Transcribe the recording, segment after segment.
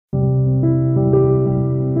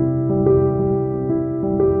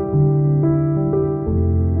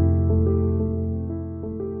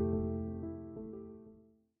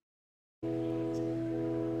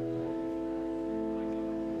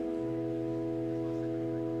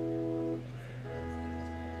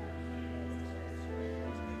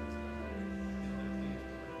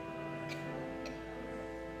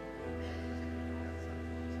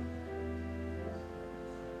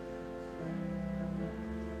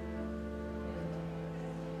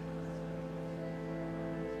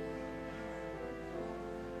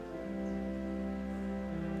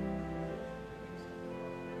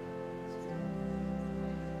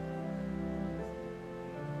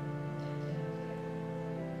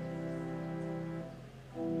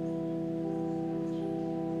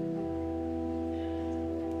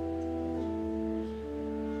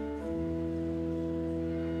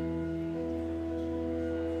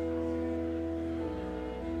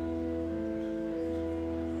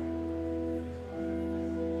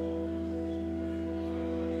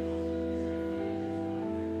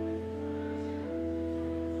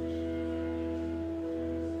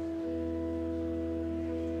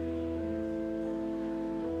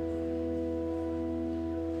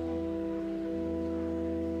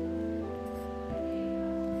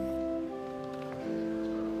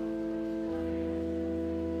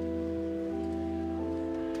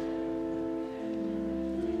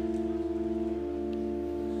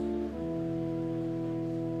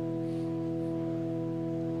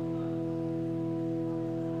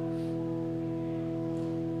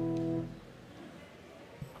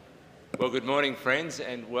Well, good morning, friends,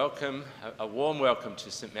 and welcome, a warm welcome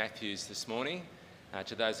to St Matthew's this morning,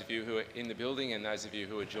 to those of you who are in the building and those of you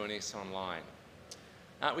who are joining us online.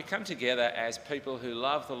 We come together as people who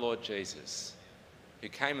love the Lord Jesus, who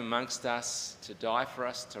came amongst us to die for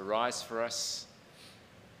us, to rise for us,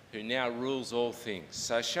 who now rules all things.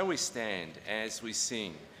 So shall we stand as we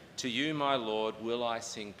sing, "To you, my Lord, will I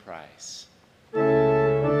sing praise."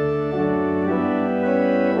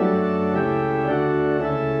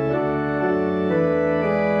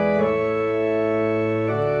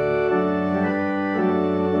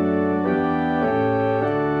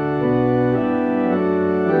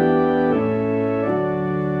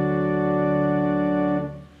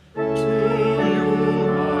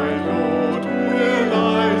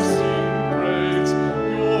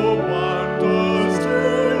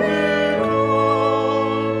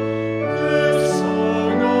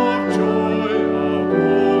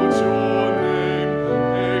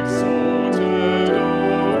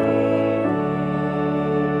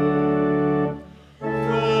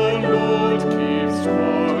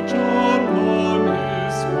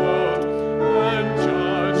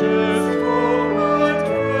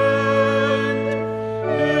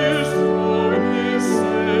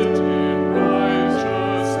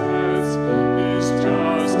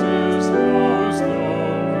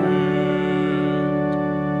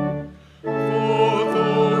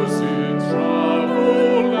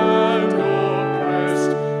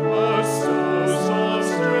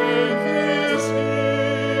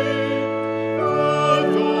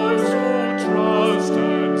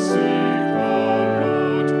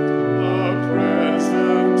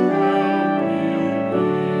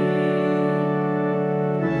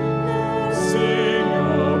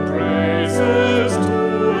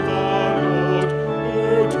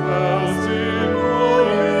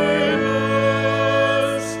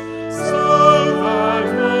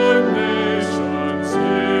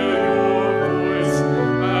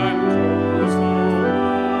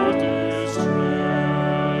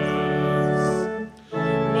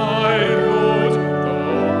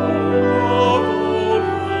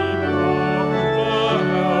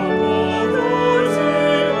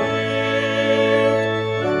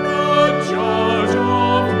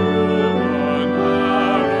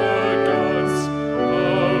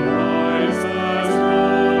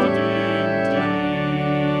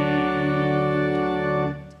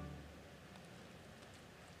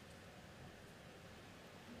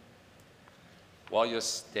 While you're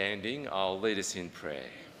standing, I'll lead us in prayer.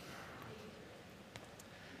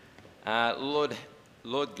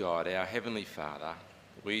 Lord God, our Heavenly Father,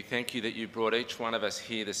 we thank you that you brought each one of us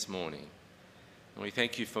here this morning. And we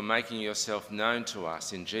thank you for making yourself known to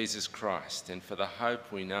us in Jesus Christ and for the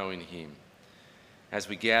hope we know in him. As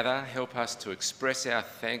we gather, help us to express our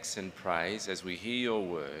thanks and praise as we hear your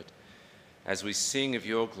word, as we sing of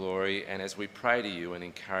your glory, and as we pray to you and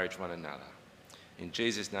encourage one another. In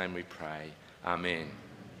Jesus' name we pray. Amen.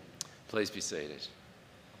 Please be seated.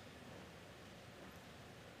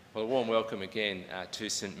 Well, a warm welcome again to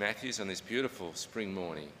St Matthew's on this beautiful spring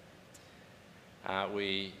morning.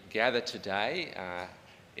 We gather today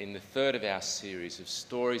in the third of our series of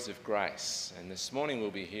Stories of Grace, and this morning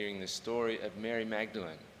we'll be hearing the story of Mary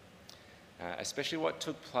Magdalene, especially what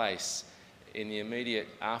took place in the immediate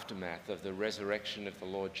aftermath of the resurrection of the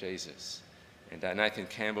Lord Jesus. And Nathan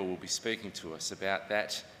Campbell will be speaking to us about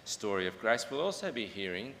that story of grace. We'll also be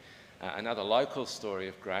hearing another local story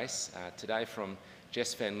of grace today from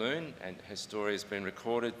Jess Van Loon, and her story has been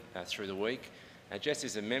recorded through the week. Jess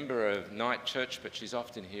is a member of Night Church, but she's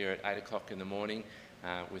often here at 8 o'clock in the morning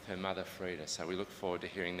with her mother Frida, so we look forward to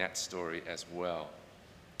hearing that story as well.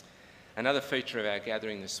 Another feature of our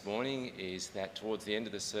gathering this morning is that towards the end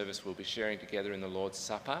of the service we'll be sharing together in the Lord's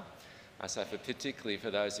Supper. So particularly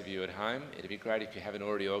for those of you at home, it'd be great if you haven't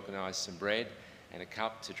already organised some bread and a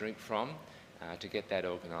cup to drink from, to get that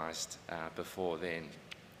organised before then.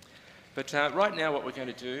 But right now what we're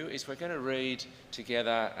going to do is we're going to read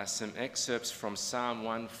together some excerpts from Psalm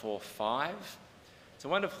 145. It's a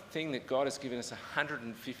wonderful thing that God has given us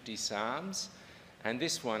 150 psalms, and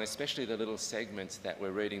this one, especially the little segments that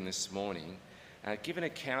we're reading this morning, give an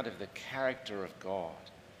account of the character of God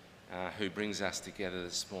who brings us together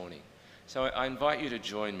this morning. So I invite you to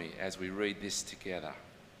join me as we read this together.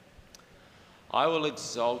 I will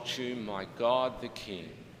exalt you, my God the King.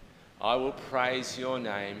 I will praise your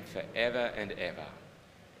name forever and ever.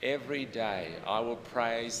 Every day I will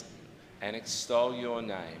praise and extol your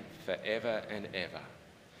name forever and ever.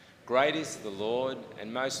 Great is the Lord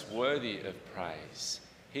and most worthy of praise.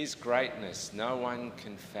 His greatness no one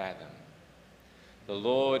can fathom. The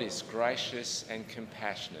Lord is gracious and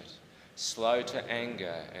compassionate, slow to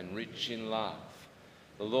anger and rich in love.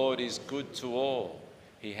 The Lord is good to all.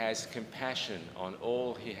 He has compassion on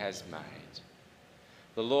all he has made.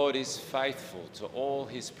 The Lord is faithful to all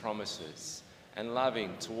his promises and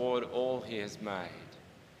loving toward all he has made.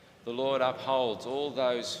 The Lord upholds all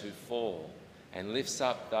those who fall and lifts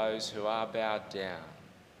up those who are bowed down.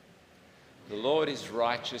 The Lord is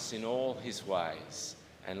righteous in all his ways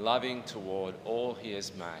and loving toward all he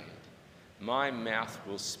has made. My mouth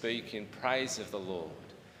will speak in praise of the Lord.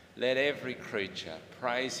 Let every creature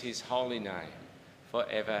praise his holy name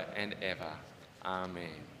forever and ever. Amen.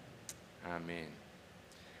 Amen.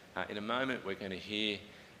 In a moment we're going to hear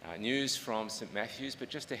news from St Matthew's, but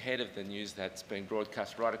just ahead of the news that's been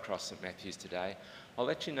broadcast right across St Matthew's today, I'll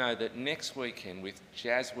let you know that next weekend, with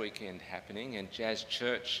Jazz Weekend happening and Jazz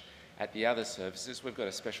Church at the other services, we've got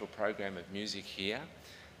a special program of music here,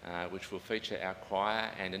 which will feature our choir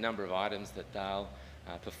and a number of items that they'll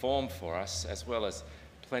perform for us, as well as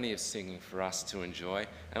plenty of singing for us to enjoy.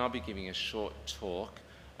 And I'll be giving a short talk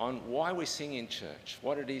on why we sing in church,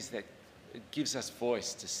 what it is that gives us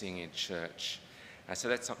voice to sing in church. So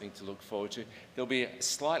that's something to look forward to. There'll be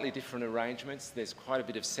slightly different arrangements. There's quite a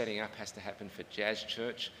bit of setting up has to happen for Jazz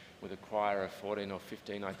Church with a choir of 14 or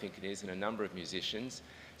 15, I think it is, and a number of musicians.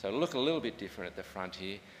 So it'll look a little bit different at the front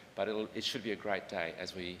here, but it should be a great day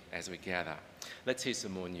as we gather. Let's hear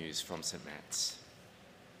some more news from St Matt's.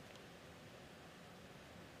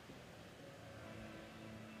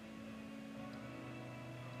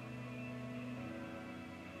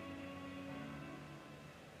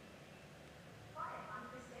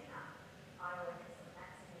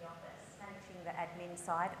 Admin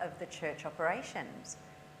side of the church operations.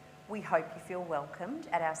 We hope you feel welcomed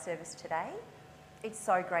at our service today. It's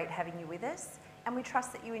so great having you with us, and we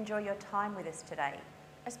trust that you enjoy your time with us today,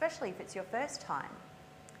 especially if it's your first time.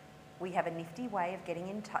 We have a nifty way of getting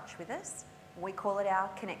in touch with us. We call it our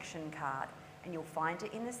connection card, and you'll find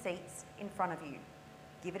it in the seats in front of you.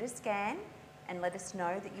 Give it a scan and let us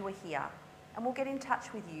know that you are here, and we'll get in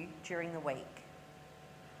touch with you during the week.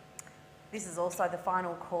 This is also the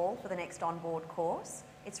final call for the next onboard course.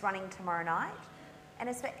 It's running tomorrow night, and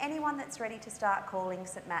it's for anyone that's ready to start calling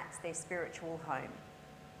St Matt's their spiritual home.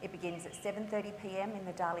 It begins at 7:30 p.m. in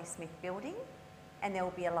the Darley Smith building, and there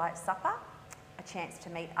will be a light supper, a chance to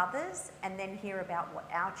meet others, and then hear about what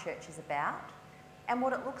our church is about and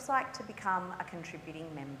what it looks like to become a contributing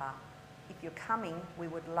member. If you're coming, we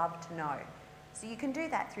would love to know. So you can do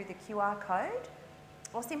that through the QR code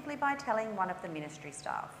or simply by telling one of the ministry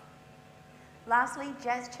staff. Lastly,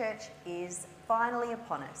 Jazz Church is finally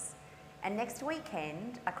upon us, and next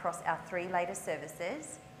weekend across our 3 later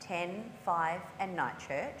services, 10, 5 and night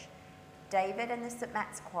church, David and the St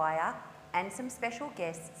Matt's Choir and some special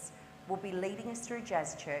guests will be leading us through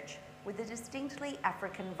Jazz Church with a distinctly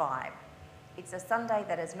African vibe. It's a Sunday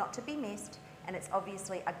that is not to be missed, and it's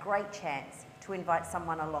obviously a great chance to invite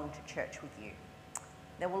someone along to church with you.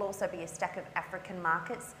 There will also be a stack of African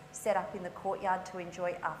markets set up in the courtyard to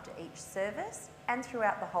enjoy after each service and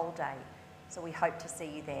throughout the whole day. So we hope to see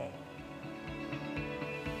you there.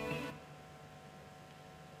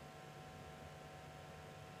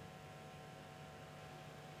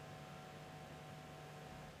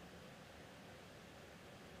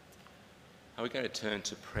 We're going to turn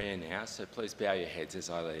to prayer now, so please bow your heads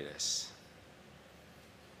as I lead us.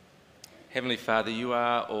 Heavenly Father, you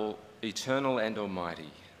are all eternal and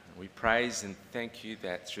almighty. We praise and thank you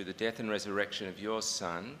that through the death and resurrection of your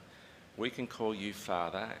Son, we can call you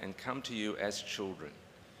Father and come to you as children.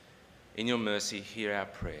 In your mercy, hear our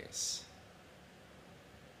prayers.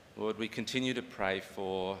 Lord, we continue to pray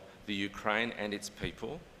for the Ukraine and its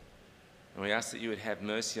people, and we ask that you would have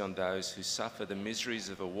mercy on those who suffer the miseries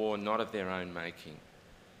of a war not of their own making.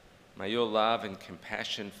 May your love and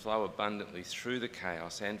compassion flow abundantly through the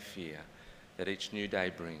chaos and fear that each new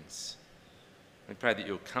day brings. We pray that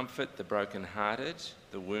you'll comfort the brokenhearted,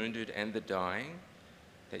 the wounded and the dying,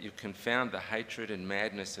 that you confound the hatred and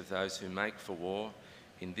madness of those who make for war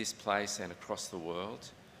in this place and across the world.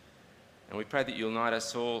 And we pray that you will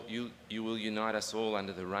unite us all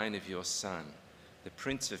under the reign of your Son, the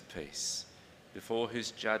Prince of Peace, before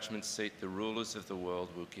whose judgment seat the rulers of the world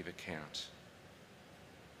will give account.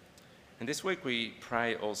 And this week we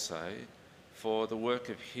pray also for the work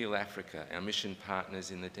of Heal Africa, our mission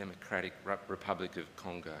partners in the Democratic Republic of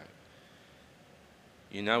Congo.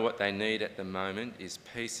 You know what they need at the moment is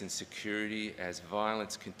peace and security as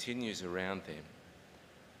violence continues around them.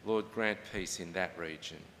 Lord, grant peace in that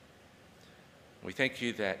region. We thank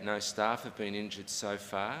you that no staff have been injured so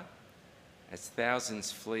far. As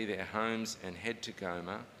thousands flee their homes and head to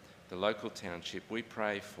Goma, the local township, we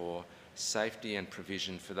pray for safety and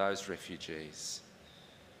provision for those refugees.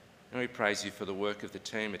 And we praise you for the work of the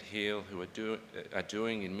team at Heal who are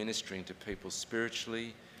doing in ministering to people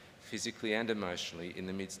spiritually, physically and emotionally in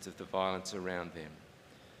the midst of the violence around them.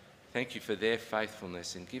 Thank you for their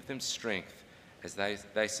faithfulness and give them strength as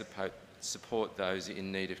they support those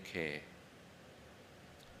in need of care.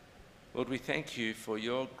 Lord, we thank you for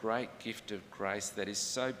your great gift of grace that is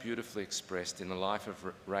so beautifully expressed in the life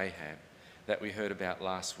of Rahab that we heard about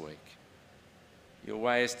last week. Your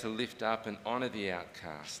way is to lift up and honour the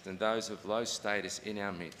outcast and those of low status in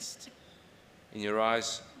our midst. In your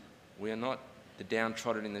eyes, we are not the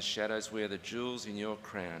downtrodden in the shadows, we are the jewels in your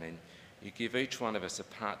crown, and you give each one of us a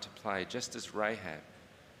part to play, just as Rahab,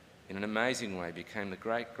 in an amazing way, became the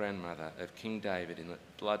great-grandmother of King David in the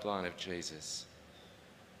bloodline of Jesus.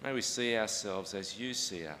 May we see ourselves as you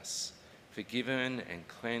see us, forgiven and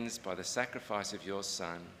cleansed by the sacrifice of your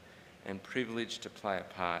Son, and privileged to play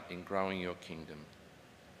a part in growing your kingdom.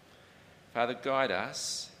 Father, guide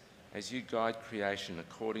us as you guide creation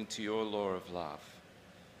according to your law of love.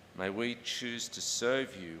 May we choose to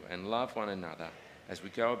serve you and love one another as we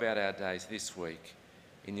go about our days this week.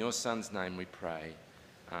 In your Son's name we pray.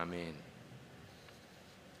 Amen.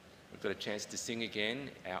 We've got a chance to sing again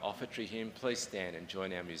our offertory hymn. Please stand and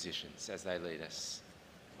join our musicians as they lead us.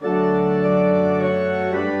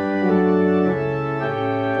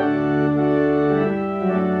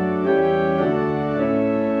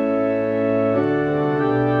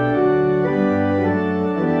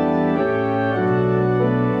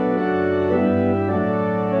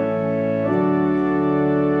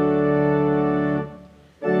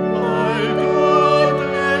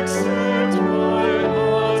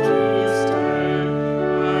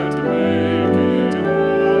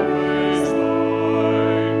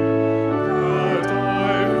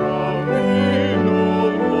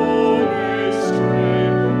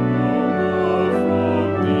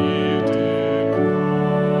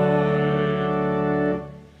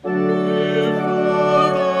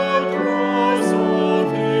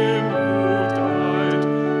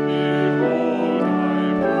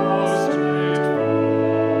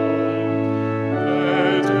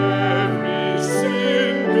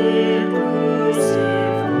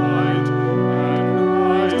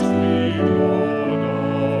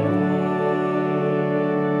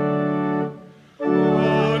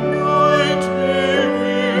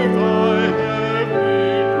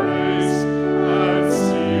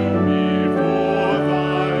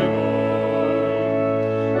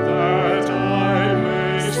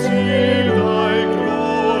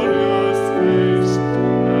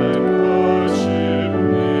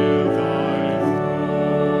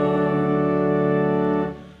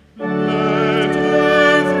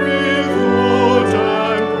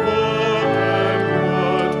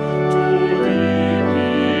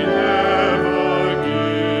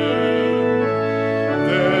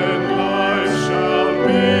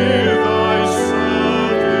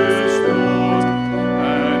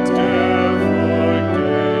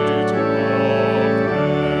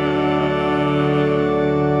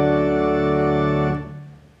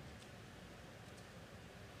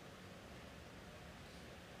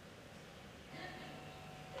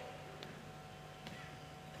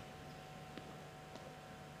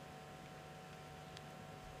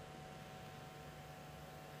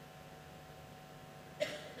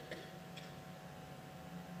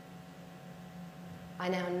 I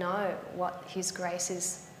now know what His grace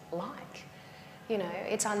is like. You know,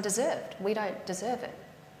 it's undeserved. We don't deserve it.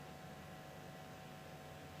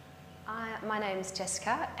 My name's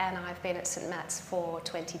Jessica, and I've been at St Matt's for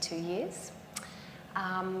 22 years.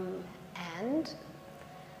 And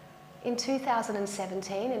in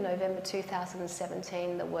 2017, in November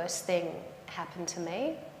 2017, the worst thing happened to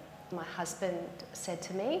me. My husband said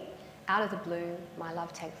to me, out of the blue, my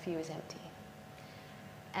love tank for you is empty.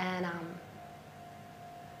 And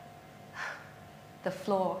the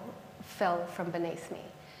floor fell from beneath me,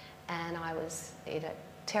 and I was in a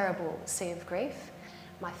terrible sea of grief.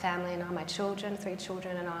 My family and I, my children, 3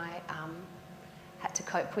 children and I had to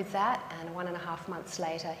cope with that, and 1.5 months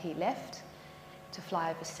later he left to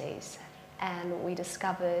fly overseas. And we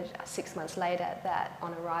discovered 6 months later that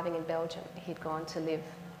on arriving in Belgium he'd gone to live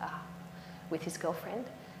with his girlfriend,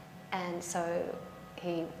 and so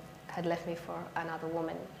he had left me for another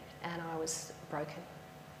woman, and I was broken.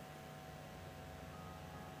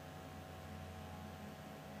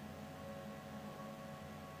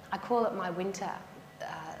 I call it my winter,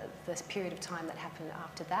 this period of time that happened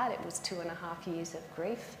after that. It was 2.5 years of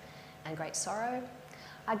grief and great sorrow.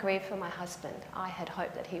 I grieved for my husband. I had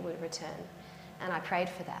hoped that he would return, and I prayed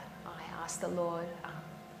for that. I asked the Lord,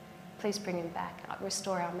 please bring him back,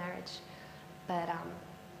 restore our marriage. But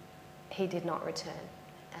he did not return.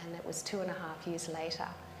 And it was 2.5 years later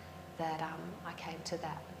that I came to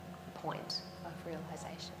that point of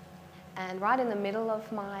realisation. And right in the middle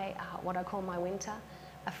of my, what I call my winter,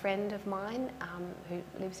 a friend of mine who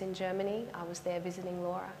lives in Germany, I was there visiting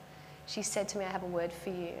Laura, she said to me, I have a word for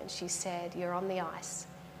you. And she said, you're on the ice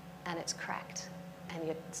and it's cracked and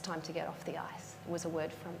it's time to get off the ice. It was a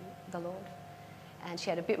word from the Lord. And she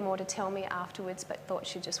had a bit more to tell me afterwards, but thought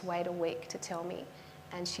she'd just wait a week to tell me.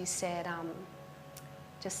 And she said,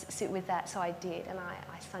 just sit with that. So I did, and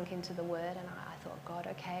I sunk into the word, and I thought, God,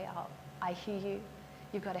 okay, I hear you.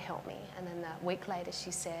 You've got to help me. And then a week later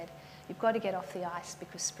she said, you've got to get off the ice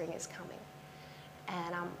because spring is coming.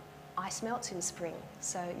 And ice melts in spring,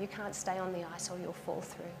 so you can't stay on the ice or you'll fall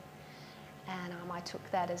through. And I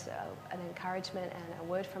took that as an encouragement and a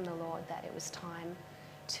word from the Lord that it was time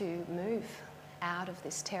to move out of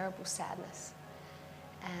this terrible sadness.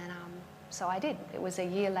 And so I did. It was a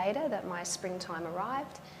year later that my springtime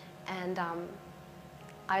arrived, and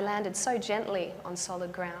I landed so gently on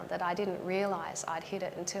solid ground that I didn't realise I'd hit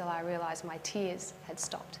it until I realised my tears had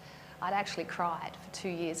stopped. I'd actually cried for 2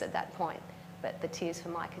 years at that point, but the tears for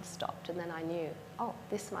Mike had stopped, and then I knew, oh,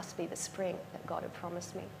 this must be the spring that God had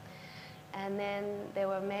promised me. And then there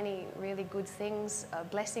were many really good things,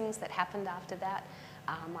 blessings that happened after that.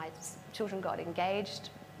 My children got engaged,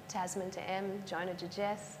 Tasman to Em, Jonah to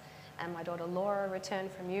Jess, and my daughter Laura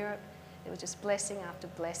returned from Europe. It was just blessing after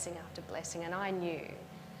blessing after blessing, and I knew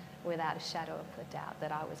without a shadow of a doubt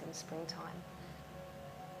that I was in springtime.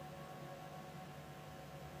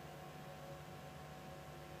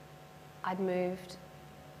 I'd moved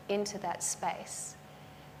into that space.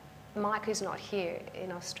 Mike, who's not here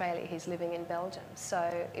in Australia, he's living in Belgium,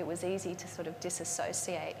 so it was easy to sort of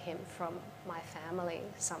disassociate him from my family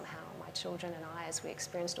somehow, my children and I, as we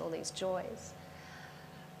experienced all these joys.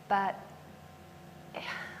 But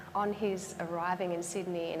on his arriving in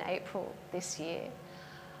Sydney in April this year,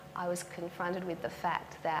 I was confronted with the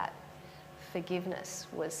fact that forgiveness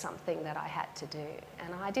was something that I had to do,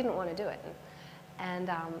 and I didn't want to do it. And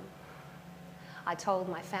I told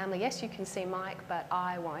my family, yes, you can see Mike, but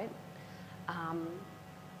I won't.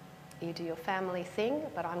 You do your family thing,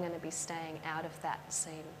 but I'm going to be staying out of that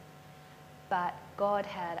scene. But God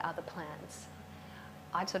had other plans.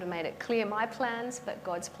 I'd sort of made it clear my plans, but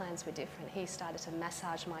God's plans were different. He started to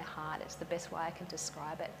massage my heart. It's the best way I can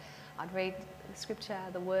describe it. I'd read the scripture,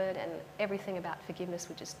 the word, and everything about forgiveness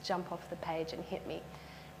would just jump off the page and hit me.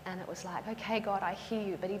 And it was like, okay, God, I hear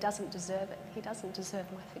you, but he doesn't deserve it. He doesn't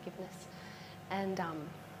deserve my forgiveness. And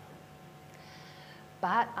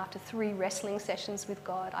but after 3 wrestling sessions with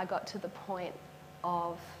God, I got to the point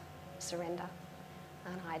of surrender,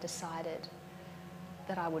 and I decided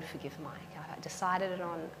that I would forgive Mike. I decided it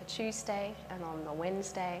on a Tuesday, and on the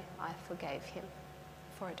Wednesday, I forgave him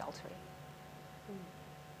for adultery.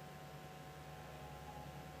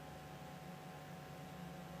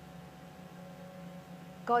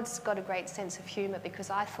 God's got a great sense of humour, because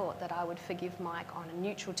I thought that I would forgive Mike on a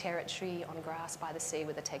neutral territory on grass by the sea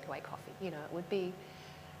with a takeaway coffee. You know, it would be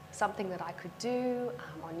something that I could do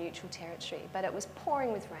on neutral territory. But it was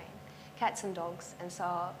pouring with rain, cats and dogs, and so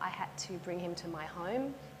I had to bring him to my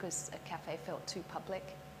home because a cafe felt too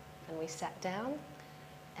public. And we sat down,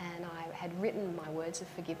 and I had written my words of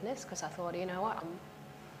forgiveness because I thought, you know what?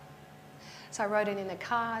 So I wrote it in a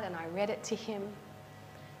card and I read it to him,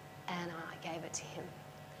 and I gave it to him.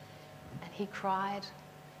 And he cried,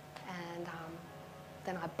 and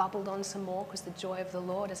then I bubbled on some more because the joy of the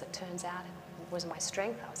Lord, as it turns out, was my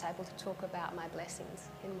strength. I was able to talk about my blessings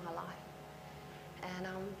in my life. And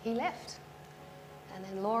he left. And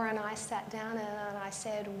then Laura and I sat down, and I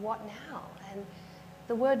said, what now? And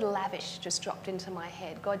the word lavish just dropped into my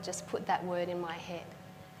head. God just put that word in my head.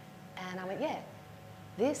 And I went, yeah,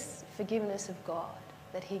 this forgiveness of God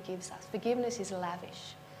that he gives us, forgiveness is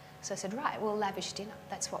lavish. So I said, right, we'll lavish dinner.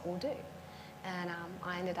 That's what we'll do. And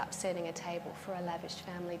I ended up setting a table for a lavish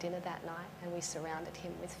family dinner that night, and we surrounded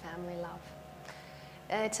him with family love.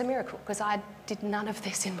 It's a miracle, because I did none of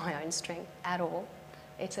this in my own strength at all.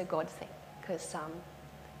 It's a God thing, because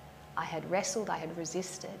I had wrestled, I had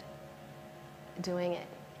resisted doing it,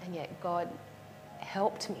 and yet God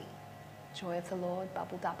helped me. Joy of the Lord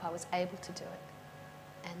bubbled up. I was able to do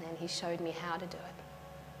it. And then he showed me how to do it.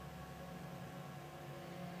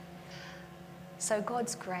 So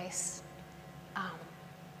God's grace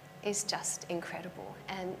is just incredible,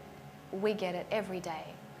 and we get it every day.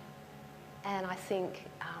 And I think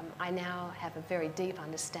I now have a very deep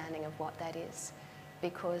understanding of what that is,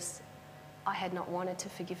 because I had not wanted to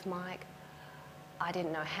forgive Mike. I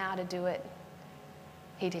didn't know how to do it.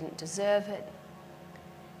 he didn't deserve it.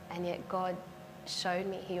 And yet God showed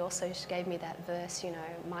me, he also gave me that verse, you know,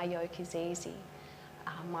 my yoke is easy,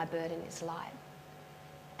 my burden is light.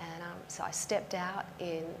 And so I stepped out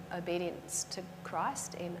in obedience to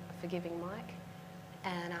Christ, in forgiving Mike.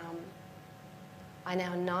 And I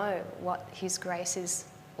now know what his grace is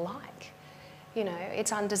like. You know,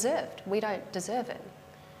 it's undeserved. We don't deserve it.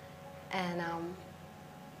 And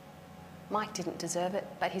Mike didn't deserve it,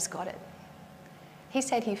 but he's got it. He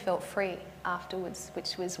said he felt free afterwards,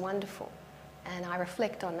 which was wonderful. And I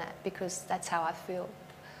reflect on that because that's how I feel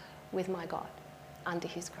with my God, under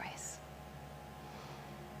his grace.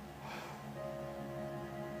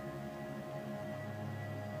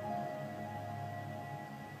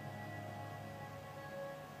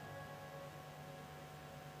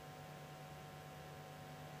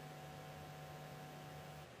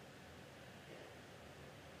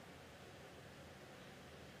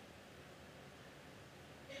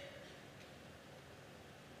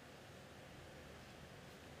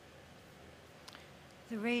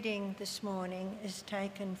 The reading this morning is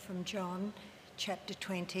taken from John chapter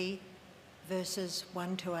 20, verses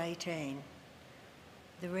 1 to 18.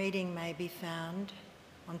 The reading may be found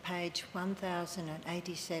on page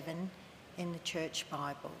 1087 in the Church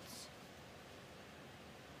Bibles.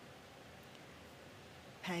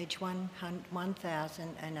 Page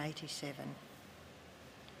 1087.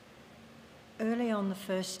 Early on the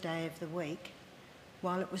first day of the week,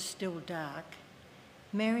 while it was still dark,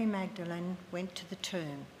 Mary Magdalene went to the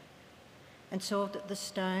tomb and saw that the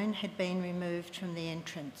stone had been removed from the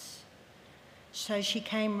entrance. So she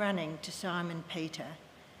came running to Simon Peter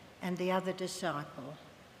and the other disciple,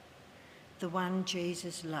 the one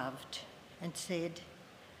Jesus loved, and said,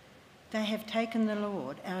 "They have taken the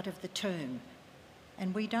Lord out of the tomb,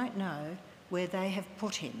 and we don't know where they have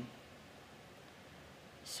put him."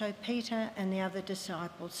 So Peter and the other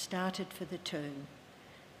disciple started for the tomb.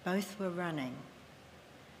 Both were running.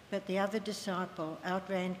 But the other disciple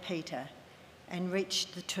outran Peter and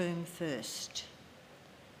reached the tomb first.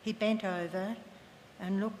 He bent over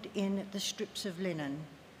and looked in at the strips of linen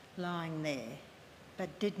lying there,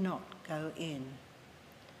 but did not go in.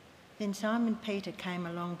 Then Simon Peter came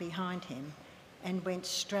along behind him and went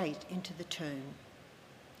straight into the tomb.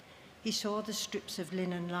 He saw the strips of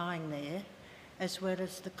linen lying there, as well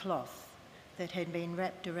as the cloth that had been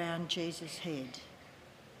wrapped around Jesus' head.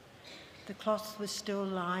 The cloth was still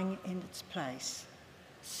lying in its place,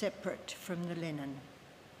 separate from the linen.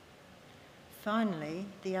 Finally,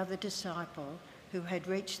 the other disciple, who had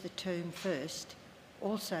reached the tomb first,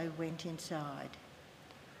 also went inside.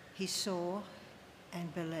 He saw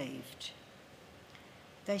and believed.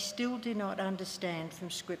 They still did not understand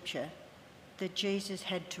from Scripture that Jesus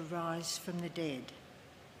had to rise from the dead.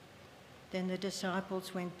 Then the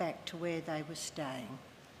disciples went back to where they were staying.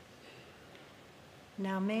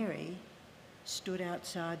 Now Mary stood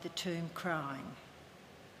outside the tomb crying.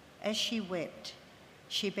 As she wept,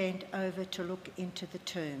 she bent over to look into the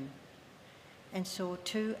tomb and saw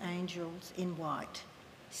two angels in white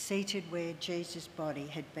seated where Jesus' body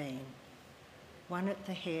had been, one at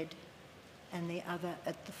the head and the other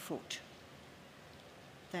at the foot.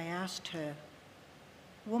 They asked her,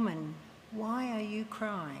 "Woman, why are you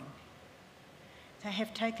crying?" "They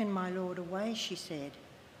have taken my Lord away," she said.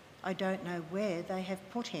 "I don't know where they have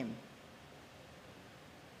put him."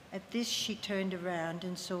 At this she turned around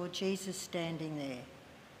and saw Jesus standing there,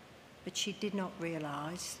 but she did not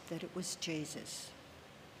realise that it was Jesus.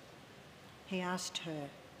 He asked her,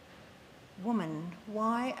 "Woman,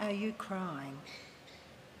 why are you crying?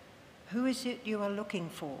 Who is it you are looking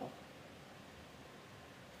for?"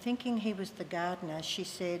 Thinking he was the gardener, she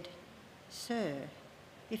said, "Sir,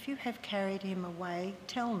 if you have carried him away,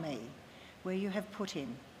 tell me where you have put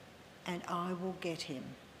him, and I will get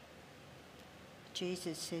him."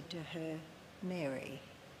 Jesus said to her, "Mary."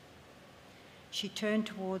 She turned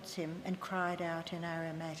towards him and cried out in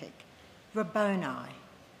Aramaic, "Rabboni,"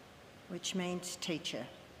 which means teacher.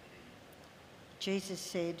 Jesus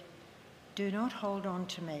said, "Do not hold on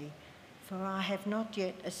to me, for I have not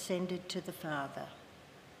yet ascended to the Father.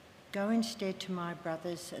 Go instead to my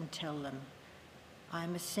brothers and tell them, I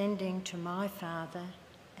am ascending to my Father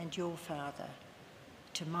and your Father,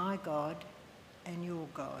 to my God and your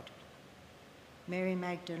God." Mary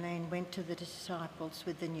Magdalene went to the disciples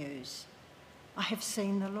with the news, "I have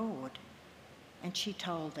seen the Lord." And she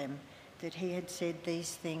told them that he had said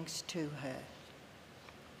these things to her.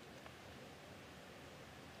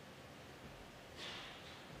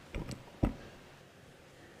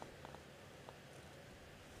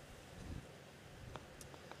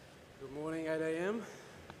 Good morning, 8 a.m.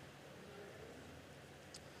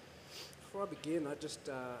 Before Before I begin, I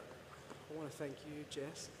want to thank you,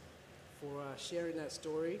 Jess, for sharing that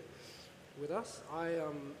story with us.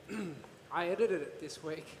 I edited it this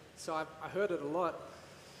week, so I heard it a lot,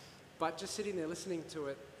 but just sitting there listening to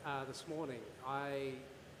it this morning, I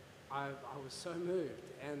was so moved,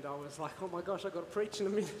 and I was like, oh my gosh, I've got to preach in a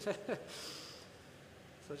minute. So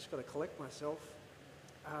I just got to collect myself.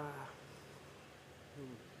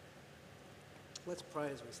 Let's pray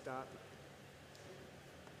as we start.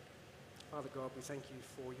 Father God, we thank you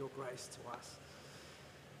for your grace to us.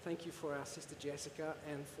 Thank you for our sister Jessica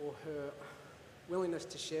and for her willingness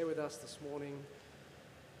to share with us this morning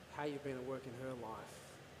how you've been at work in her life.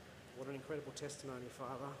 What an incredible testimony,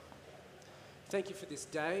 Father. Thank you for this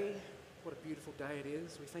day. What a beautiful day it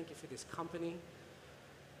is. We thank you for this company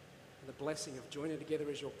and the blessing of joining together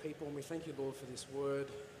as your people. And we thank you, Lord, for this word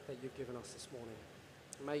that you've given us this morning.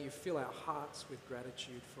 May you fill our hearts with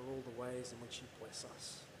gratitude for all the ways in which you bless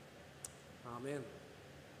us. Amen.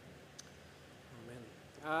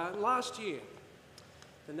 Amen. Last year,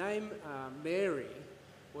 the name Mary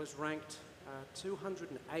was ranked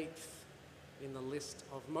 208th in the list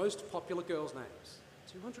of most popular girls' names.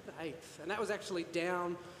 208th. And that was actually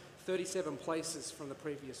down 37 places from the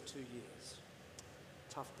previous 2 years.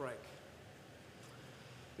 Tough break.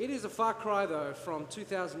 It is a far cry, though, from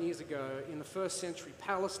 2,000 years ago in the first century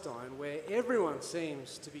Palestine, where everyone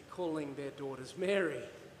seems to be calling their daughters Mary.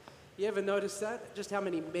 You ever notice that? Just how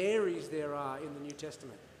many Marys there are in the New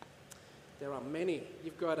Testament? There are many.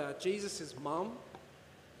 You've got Jesus' mum,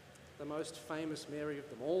 the most famous Mary of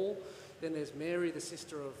them all. Then there's Mary, the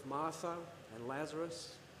sister of Martha and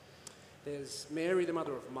Lazarus. There's Mary, the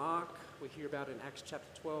mother of Mark, we hear about in Acts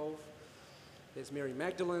chapter 12. There's Mary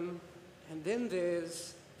Magdalene. And then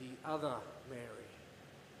there's the other Mary.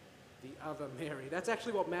 The other Mary. That's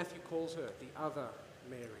actually what Matthew calls her, the other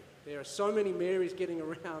Mary. There are so many Marys getting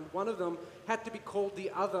around. One of them had to be called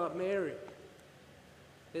the other Mary.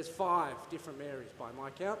 There's 5 different Marys by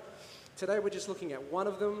my count. Today we're just looking at one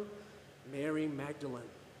of them, Mary Magdalene.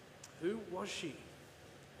 Who was she?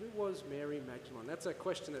 Who was Mary Magdalene? That's a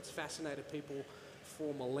question that's fascinated people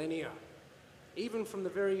for millennia. Even from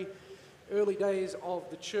the very early days of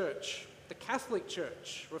the church. The Catholic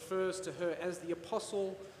Church refers to her as the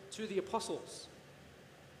apostle to the apostles,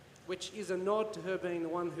 which is a nod to her being the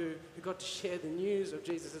one who got to share the news of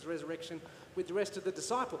Jesus' resurrection with the rest of the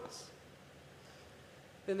disciples.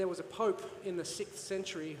 Then there was a pope in the 6th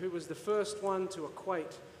century who was the first one to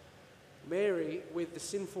equate Mary with the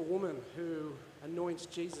sinful woman who anoints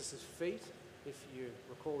Jesus' feet, if you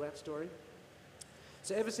recall that story.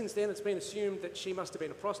 So ever since then, it's been assumed that she must have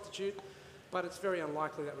been a prostitute, but it's very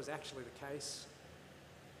unlikely that was actually the case.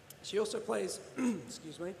 She also plays,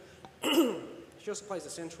 excuse me, she also plays a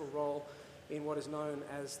central role in what is known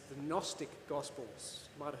as the Gnostic Gospels.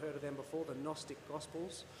 You might have heard of them before, the Gnostic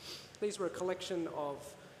Gospels. These were a collection of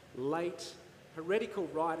late heretical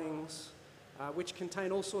writings which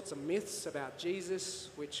contain all sorts of myths about Jesus,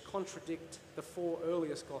 which contradict the 4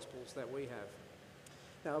 earliest Gospels that we have.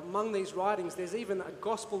 Now, among these writings, there's even a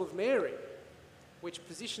Gospel of Mary, which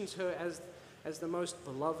positions her as the most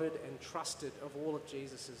beloved and trusted of all of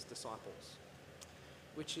Jesus' disciples,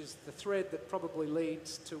 which is the thread that probably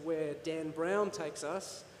leads to where Dan Brown takes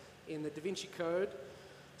us in the Da Vinci Code.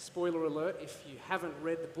 Spoiler alert if you haven't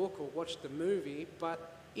read the book or watched the movie,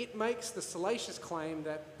 but it makes the salacious claim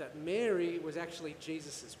that Mary was actually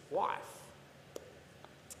Jesus' wife,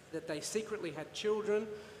 that they secretly had children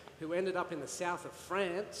who ended up in the south of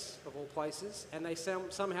France, of all places, and they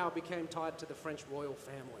somehow became tied to the French royal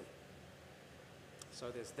family. So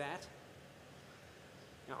there's that.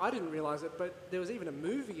 Now, I didn't realise it, but there was even a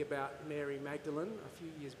movie about Mary Magdalene a few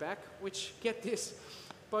years back, which, get this,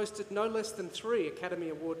 boasted no less than 3 Academy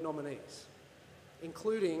Award nominees,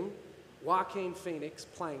 including Joaquin Phoenix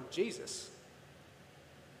playing Jesus.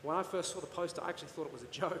 When I first saw the poster, I actually thought it was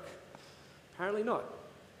a joke. Apparently not.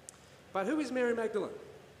 But who is Mary Magdalene?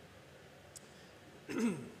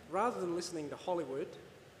 Rather than listening to Hollywood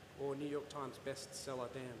or New York Times bestseller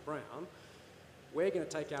Dan Brown, we're going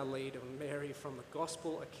to take our lead on Mary from the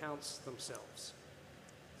Gospel accounts themselves.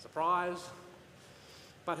 Surprise!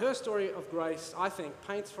 But her story of grace, I think,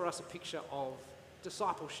 paints for us a picture of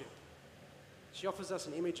discipleship. She offers us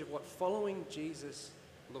an image of what following Jesus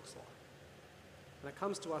looks like. And it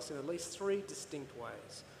comes to us in at least 3 distinct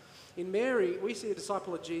ways. In Mary, we see a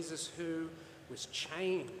disciple of Jesus who was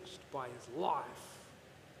changed by his life,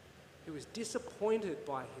 who was disappointed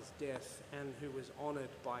by his death, and who was honoured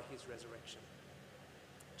by his resurrection.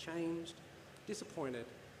 Changed, disappointed,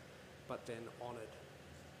 but then honoured.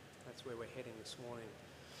 That's where we're heading this morning.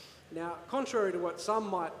 Now, contrary to what some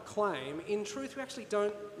might claim, in truth we actually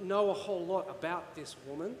don't know a whole lot about this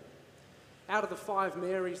woman. Out of the 5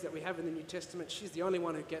 Marys that we have in the New Testament, she's the only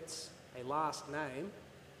one who gets a last name,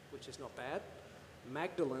 which is not bad,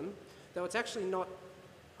 Magdalene, though it's actually not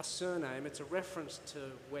a surname, it's a reference to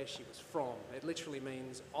where she was from. It literally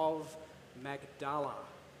means of Magdala.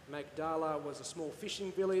 Magdala was a small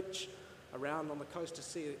fishing village around on the coast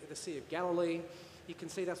of the Sea of Galilee. You can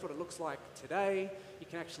see that's what it looks like today. You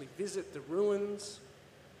can actually visit the ruins.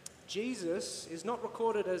 Jesus is not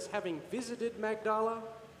recorded as having visited Magdala,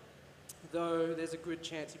 though there's a good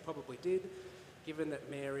chance he probably did, given that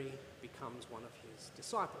Mary becomes one of his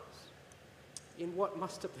disciples, in what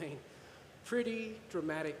must have been pretty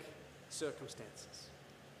dramatic circumstances.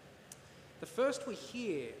 The first we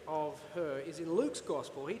hear of her is in Luke's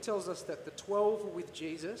Gospel. He tells us that the 12 were with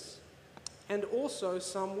Jesus and also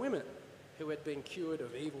some women who had been cured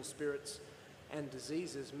of evil spirits and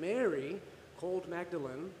diseases. Mary, called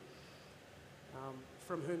Magdalene,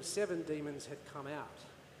 from whom 7 demons had come out,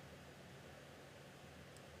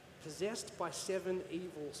 possessed by 7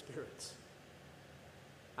 evil spirits,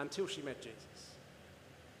 until she met Jesus.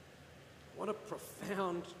 What a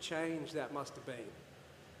profound change that must have been.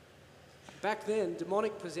 Back then,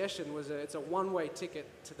 demonic possession it's a one-way ticket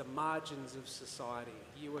to the margins of society.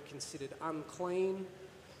 You were considered unclean.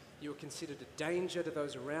 You were considered a danger to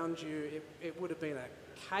those around you. It would have been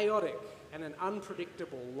a chaotic and an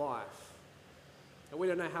unpredictable life. And we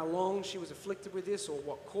don't know how long she was afflicted with this or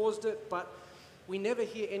what caused it, but we never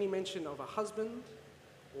hear any mention of a husband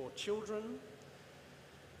or children,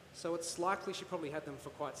 so it's likely she probably had them for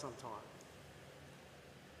quite some time.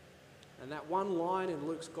 And that one line in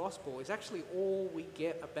Luke's Gospel is actually all we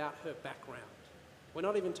get about her background. We're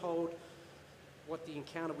not even told what the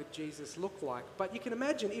encounter with Jesus looked like. But you can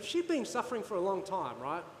imagine, if she'd been suffering for a long time,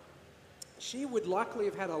 right, she would likely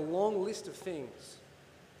have had a long list of things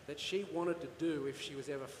that she wanted to do if she was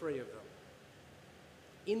ever free of them.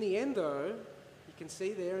 In the end, though, you can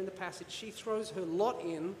see there in the passage, she throws her lot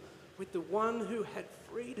in with the one who had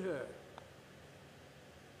freed her.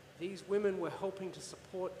 These women were helping to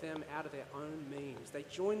support them out of their own means. They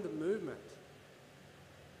joined the movement.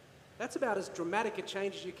 That's about as dramatic a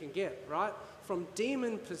change as you can get, right? From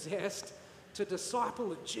demon-possessed to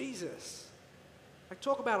disciple of Jesus. Like,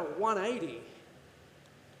 talk about a 180. You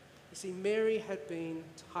see, Mary had been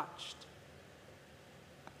touched.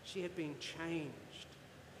 She had been changed.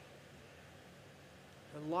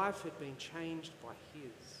 Her life had been changed by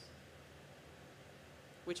his.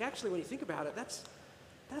 Which actually, when you think about it, that's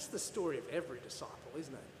the story of every disciple,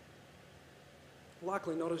 isn't it?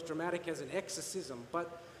 Likely not as dramatic as an exorcism,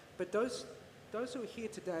 but those who are here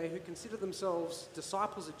today who consider themselves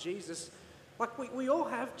disciples of Jesus, like we all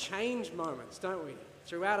have change moments, don't we,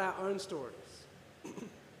 throughout our own stories.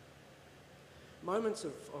 Moments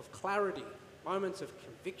of clarity, moments of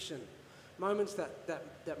conviction, moments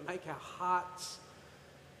that make our hearts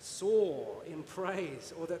soar in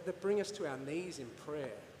praise, or that bring us to our knees in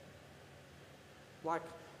prayer.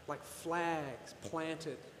 Like flags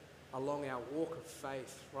planted along our walk of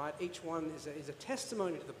faith, right? Each one is a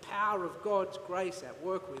testimony to the power of God's grace at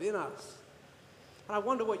work within us. And I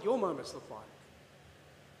wonder what your moments look like.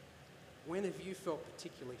 When have you felt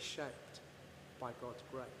particularly shaped by God's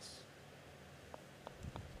grace?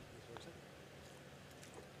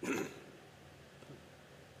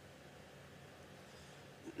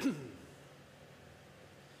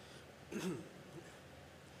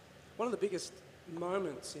 One of the biggest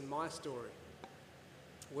moments in my story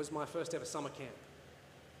was my first ever summer camp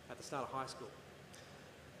at the start of high school.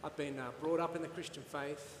 I've been brought up in the Christian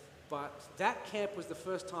faith, but that camp was the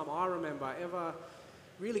first time I remember ever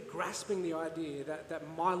really grasping the idea that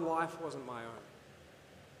my life wasn't my own.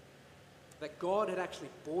 That God had actually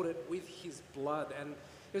bought it with his blood, and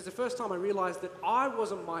it was the first time I realized that I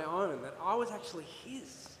wasn't my own, that I was actually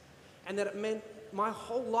his, and that it meant my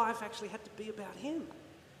whole life actually had to be about him,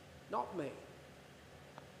 not me.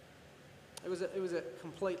 It was a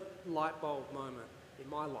complete light bulb moment in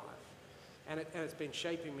my life, and it's been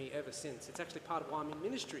shaping me ever since. It's actually part of why I'm in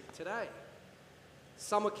ministry today.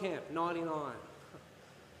 Summer camp, 99.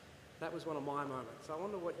 That was one of my moments. I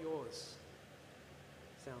wonder what yours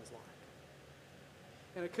sounds like.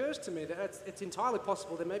 And it occurs to me that it's entirely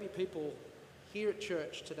possible there may be people here at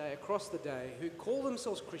church today, across the day, who call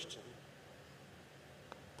themselves Christian,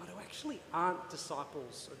 but who actually aren't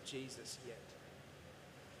disciples of Jesus yet.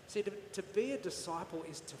 See, to be a disciple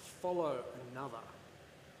is to follow another,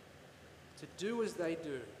 to do as they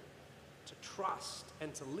do, to trust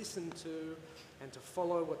and to listen to and to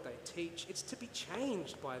follow what they teach. It's to be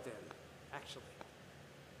changed by them, actually.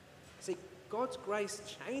 See, God's grace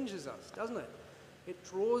changes us, doesn't it? It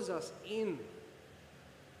draws us in.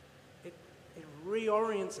 It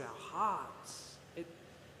reorients our hearts.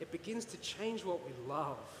 It begins to change what we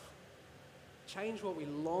love, change what we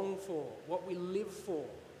long for, what we live for,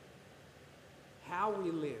 how we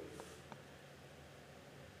live.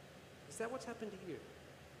 Is that what's happened to you?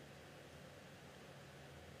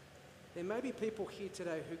 There may be people here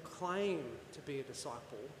today who claim to be a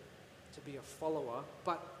disciple, to be a follower,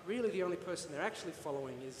 but really the only person they're actually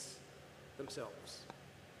following is themselves.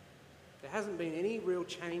 There hasn't been any real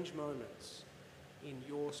change moments in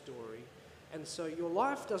your story, and so your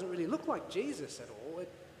life doesn't really look like Jesus at all.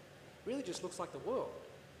 It really just looks like the world.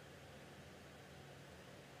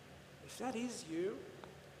 If that is you,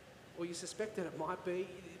 or you suspect that it might be,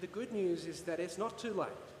 the good news is that it's not too late.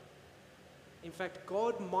 In fact,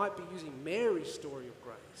 God might be using Mary's story of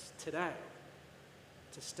grace today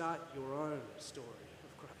to start your own story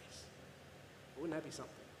of grace. Wouldn't that be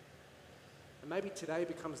something? And maybe today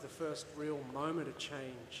becomes the first real moment of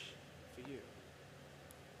change for you.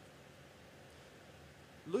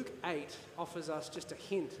 Luke 8 offers us just a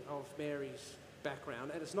hint of Mary's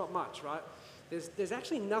background, and it's not much, right? There's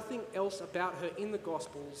actually nothing else about her in the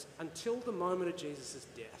Gospels until the moment of Jesus'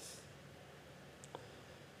 death.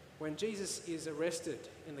 When Jesus is arrested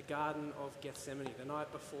in the Garden of Gethsemane the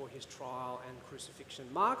night before his trial and crucifixion,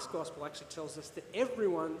 Mark's Gospel actually tells us that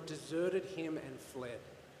everyone deserted him and fled.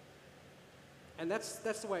 And that's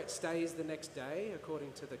the way it stays the next day,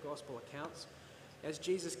 according to the Gospel accounts, as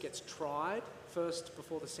Jesus gets tried, first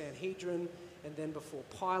before the Sanhedrin and then before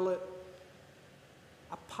Pilate.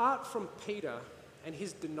 Apart from Peter and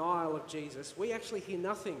his denial of Jesus, we actually hear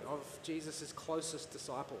nothing of Jesus' closest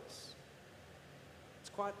disciples. It's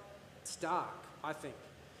quite stark, I think.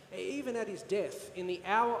 Even at his death, in the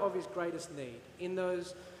hour of his greatest need, in the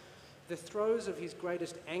throes of his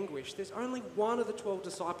greatest anguish, there's only one of the 12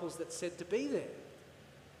 disciples that's said to be there.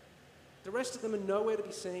 The rest of them are nowhere to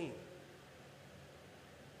be seen.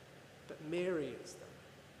 But Mary is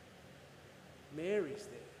there. Mary's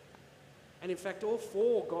there. And in fact, all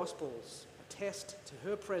 4 Gospels attest to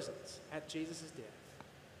her presence at Jesus' death,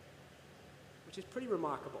 which is pretty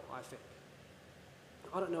remarkable, I think.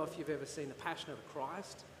 I don't know if you've ever seen The Passion of the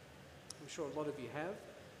Christ. I'm sure a lot of you have.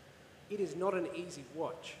 It is not an easy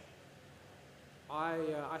watch.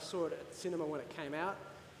 I saw it at the cinema when it came out,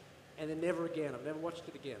 and then never again. I've never watched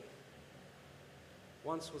it again.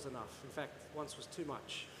 Once was enough. In fact, once was too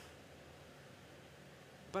much.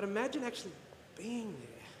 But imagine actually being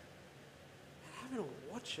there and having to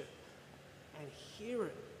watch it and hear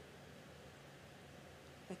it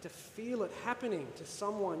and to feel it happening to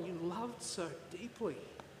someone you loved so deeply.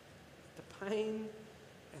 The pain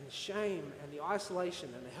and the shame and the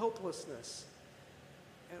isolation and the helplessness.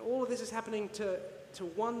 And all of this is happening to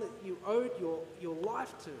one that you owed your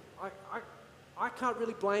life to. I can't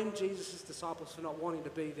really blame Jesus' disciples for not wanting to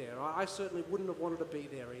be there. I certainly wouldn't have wanted to be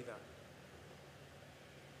there either.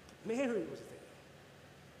 But Mary was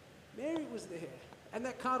there. Mary was there. And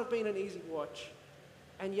that can't have been an easy watch.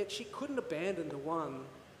 And yet she couldn't abandon the one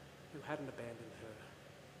who hadn't abandoned her.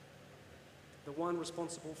 The one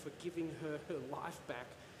responsible for giving her life back.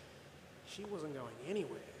 She wasn't going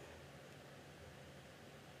anywhere.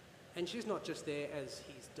 And she's not just there as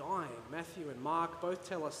he's dying. Matthew and Mark both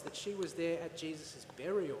tell us that she was there at Jesus'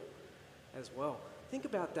 burial as well. Think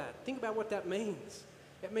about that. Think about what that means.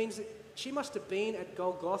 It means that she must have been at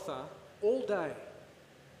Golgotha all day.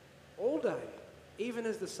 All day. Even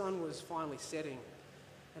as the sun was finally setting.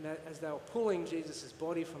 And as they were pulling Jesus'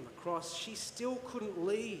 body from the cross, she still couldn't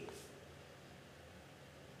leave.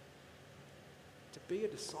 To be a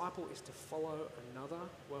disciple is to follow another.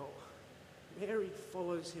 Well, Mary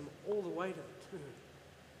follows him all the way to the tomb.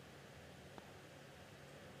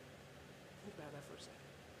 Think about that for a second.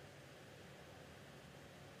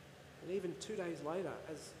 And even 2 days later,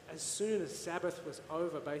 as soon as Sabbath was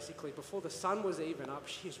over, basically, before the sun was even up,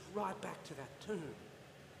 she's right back to that tomb.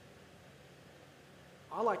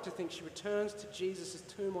 I like to think she returns to Jesus'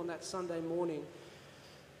 tomb on that Sunday morning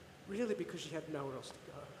really because she had nowhere else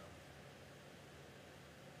to go.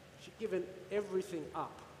 She'd given everything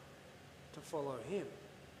up to follow him.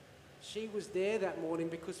 She was there that morning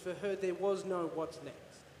because for her there was no what's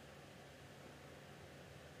next.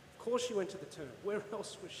 Of course she went to the tomb. Where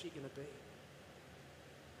else was she going to be?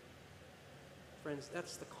 Friends,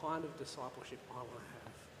 that's the kind of discipleship I want to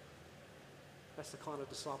have. That's the kind of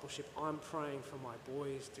discipleship I'm praying for my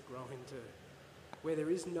boys to grow into, where there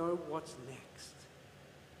is no what's next.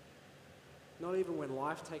 Not even when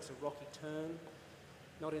life takes a rocky turn,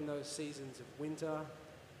 not in those seasons of winter,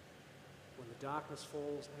 when the darkness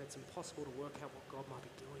falls and it's impossible to work out what God might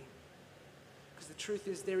be doing. Because the truth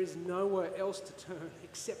is, there is nowhere else to turn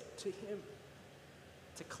except to him.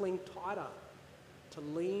 To cling tighter, to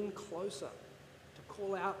lean closer, to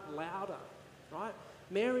call out louder, right?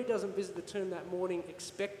 Mary doesn't visit the tomb that morning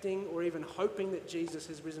expecting or even hoping that Jesus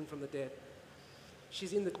has risen from the dead.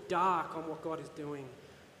 She's in the dark on what God is doing,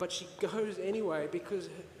 but she goes anyway because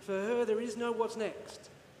for her there is no what's next.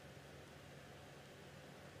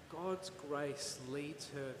 God's grace leads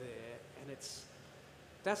her there, and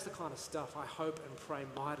that's the kind of stuff I hope and pray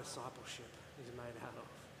my discipleship is made out of.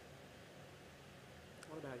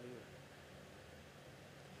 What about you?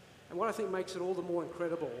 And what I think makes it all the more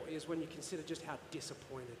incredible is when you consider just how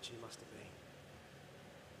disappointed she must have been.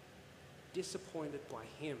 Disappointed by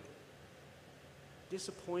him.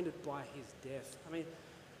 Disappointed by his death. I mean,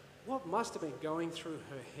 what must have been going through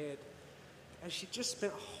her head as she just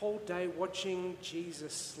spent a whole day watching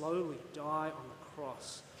Jesus slowly die on the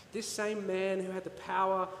cross? This same man who had the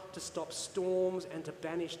power to stop storms and to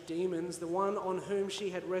banish demons, the one on whom she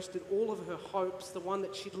had rested all of her hopes, the one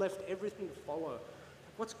that she'd left everything to follow.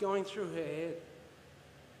 What's going through her head?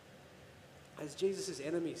 As Jesus'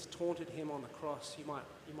 enemies taunted him on the cross, you might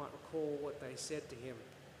recall what they said to him.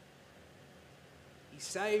 He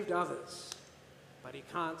saved others, but he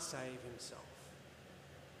can't save himself.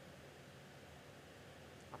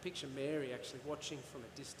 I picture Mary actually watching from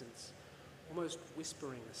a distance, almost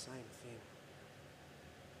whispering the same thing.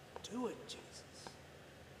 Do it, Jesus.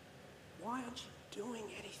 Why aren't you doing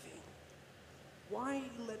anything? Why are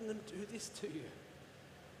you letting them do this to you?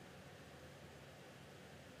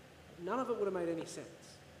 None of it would have made any sense.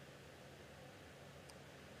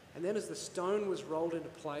 And then as the stone was rolled into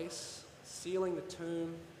place, sealing the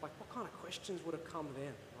tomb, like what kind of questions would have come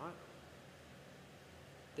then, right?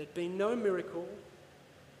 There'd been no miracle,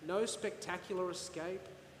 no spectacular escape.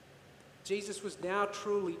 Jesus was now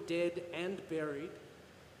truly dead and buried.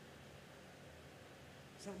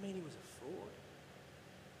 Does that mean he was a fraud?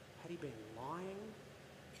 Had he been lying?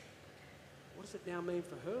 What does it now mean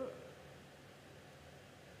for her?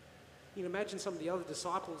 You can imagine some of the other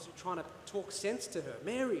disciples who are trying to talk sense to her.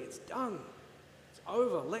 Mary, it's done. It's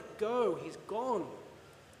over. Let go. He's gone.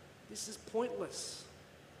 This is pointless.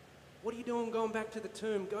 What are you doing going back to the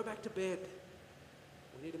tomb? Go back to bed.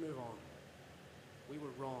 We need to move on. We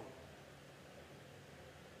were wrong.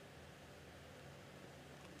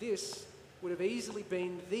 This would have easily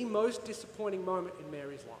been the most disappointing moment in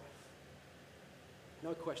Mary's life.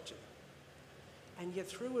 No question. And yet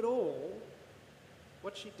through it all,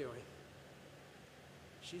 what's she doing?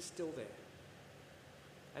 She's still there.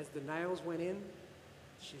 As the nails went in,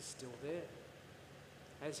 she's still there.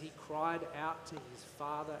 As he cried out to his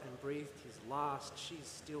Father and breathed his last, she's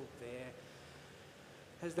still there.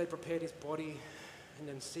 As they prepared his body and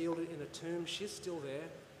then sealed it in a tomb, she's still there.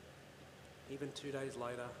 Even 2 days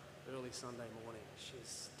later, early Sunday morning,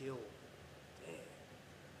 she's still there.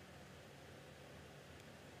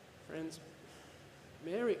 Friends,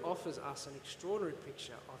 Mary offers us an extraordinary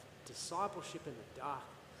picture of discipleship in the dark.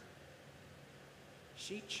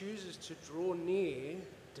 She chooses to draw near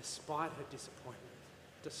despite her disappointment,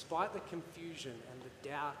 despite the confusion and the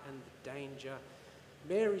doubt and the danger.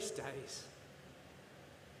 Mary stays.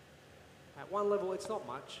 At one level, it's not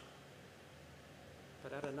much,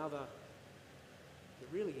 but at another, it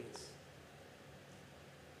really is.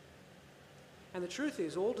 And the truth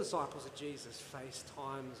is, all disciples of Jesus face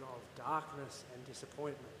times of darkness and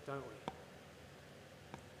disappointment, don't we?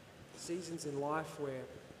 Seasons in life where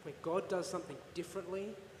God does something differently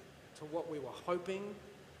to what we were hoping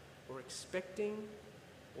or expecting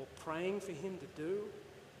or praying for him to do.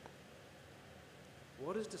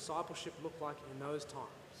 What does discipleship look like in those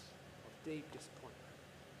times of deep disappointment?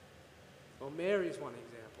 Well, Mary is one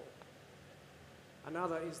example.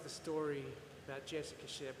 Another is the story that Jessica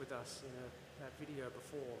shared with us in that video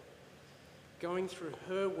before. Going through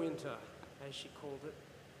her winter, as she called it,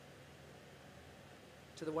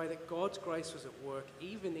 to the way that God's grace was at work,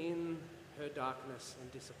 even in her darkness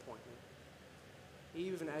and disappointment,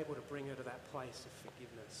 even able to bring her to that place of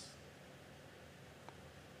forgiveness.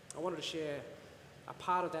 I wanted to share a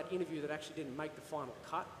part of that interview that actually didn't make the final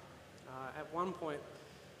cut. At one point,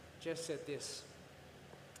 Jess said this.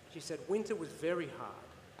 She said, "Winter was very hard,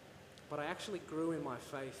 but I actually grew in my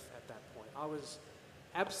faith at that point. I was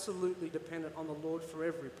absolutely dependent on the Lord for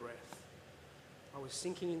every breath. I was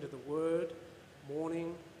sinking into the Word,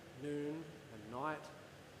 morning, noon, and night.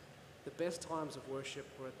 The best times of worship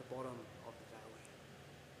were at the bottom of the valley.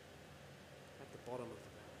 At the bottom of the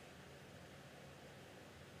valley."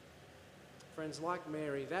 Friends, like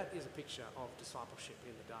Mary, that is a picture of discipleship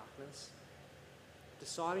in the darkness.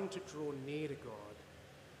 Deciding to draw near to God,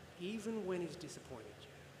 even when he's disappointed you.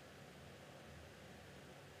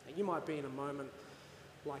 And you might be in a moment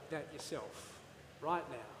like that yourself, right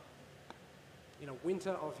now, in a winter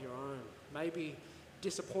of your own. Maybe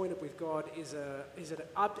disappointed with God is an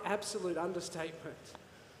absolute understatement.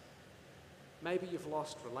 Maybe you've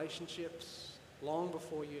lost relationships long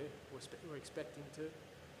before you were expecting to.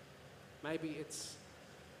 Maybe it's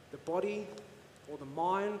the body or the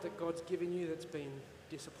mind that God's given you that's been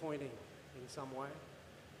disappointing in some way.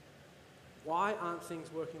 Why aren't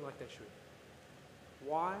things working like they should?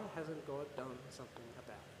 Why hasn't God done something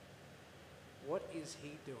about it? What is he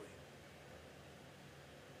doing?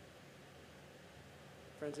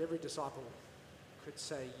 Friends, every disciple could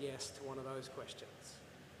say yes to one of those questions.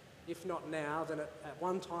 If not now, then at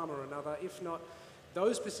one time or another. If not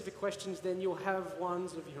those specific questions, then you'll have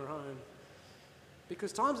ones of your own.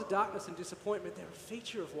 Because times of darkness and disappointment, they're a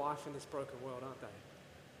feature of life in this broken world, aren't they?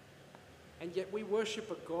 And yet we worship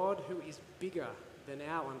a God who is bigger than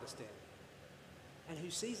our understanding and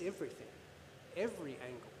who sees everything, every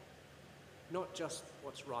angle, not just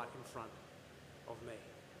what's right in front of me.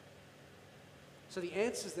 So the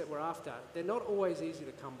answers that we're after, they're not always easy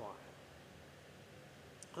to come by.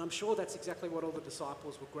 And I'm sure that's exactly what all the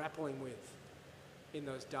disciples were grappling with in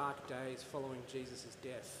those dark days following Jesus'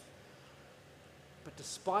 death. But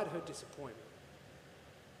despite her disappointment,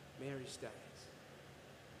 Mary stays.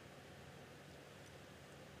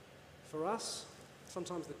 For us,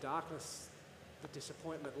 sometimes the darkness, the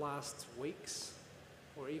disappointment lasts weeks,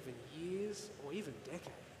 or even years, or even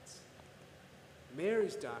decades.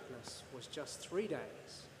 Mary's darkness was just 3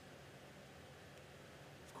 days.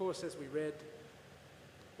 Of course, as we read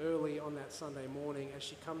early on that Sunday morning, as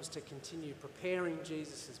she comes to continue preparing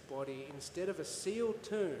Jesus' body, instead of a sealed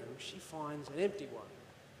tomb, she finds an empty one.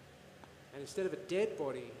 And instead of a dead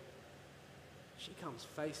body, she comes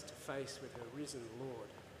face to face with her risen Lord.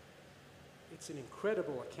 It's an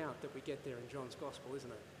incredible account that we get there in John's Gospel,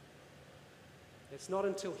 isn't it? It's not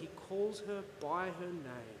until he calls her by her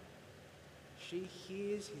name, she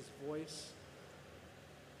hears his voice,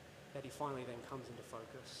 that he finally then comes into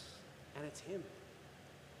focus. And it's him.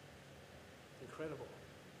 Incredible.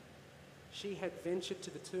 She had ventured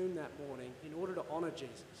to the tomb that morning in order to honour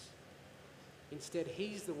Jesus. Instead,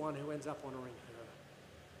 he's the one who ends up honouring her.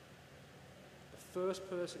 The first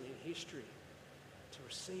person in history to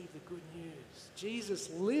receive the good news.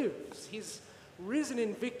 Jesus lives. He's risen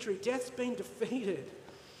in victory. Death's been defeated.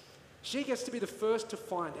 She gets to be the first to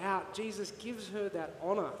find out. Jesus gives her that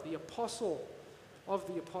honour, the apostle of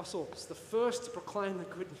the apostles, the first to proclaim the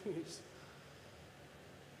good news.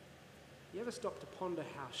 You ever stop to ponder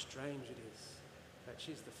how strange it is that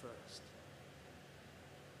she's the first?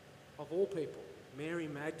 Of all people, Mary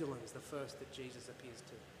Magdalene's the first that Jesus appears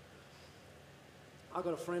to. I've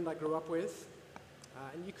got a friend I grew up with,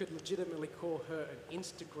 and you could legitimately call her an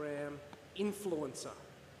Instagram influencer,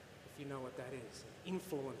 if you know what that is, an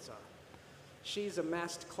influencer. She's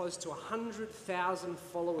amassed close to 100,000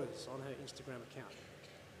 followers on her Instagram account,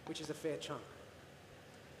 which is a fair chunk.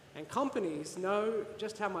 And companies know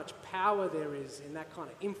just how much power there is in that kind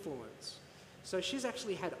of influence. So she's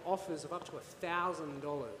actually had offers of up to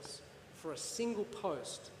 $1,000 for a single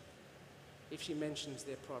post if she mentions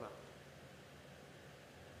their product.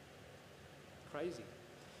 Crazy.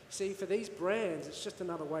 See, for these brands, it's just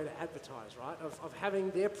another way to advertise, right? Of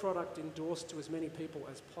having their product endorsed to as many people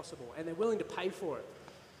as possible, and they're willing to pay for it.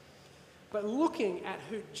 But looking at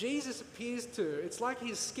who Jesus appears to, it's like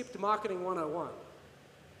he's skipped Marketing 101.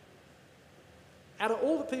 Out of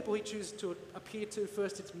all the people he chooses to appear to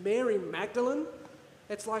first, it's Mary Magdalene.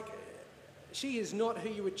 It's like she is not who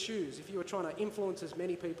you would choose if you were trying to influence as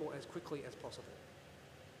many people as quickly as possible.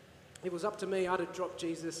 If it was up to me, I'd have dropped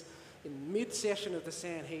Jesus in mid-session of the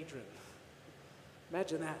Sanhedrin.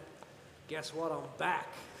 Imagine that. Guess what? I'm back.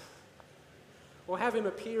 Or have him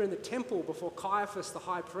appear in the temple before Caiaphas, the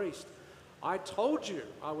high priest. I told you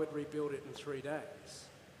I would rebuild it in 3 days.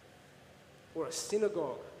 Or a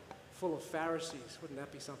synagogue full of Pharisees. Wouldn't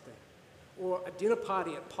that be something? Or a dinner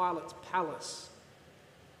party at Pilate's palace.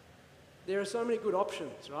 There are so many good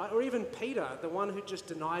options, right? Or even Peter, the one who just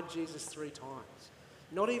denied Jesus 3 times.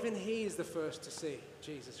 Not even he is the first to see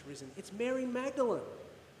Jesus risen. It's Mary Magdalene.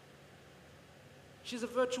 She's a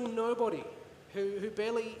virtual nobody who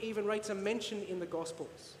barely even rates a mention in the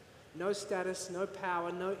Gospels. No status, no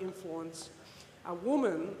power, no influence. A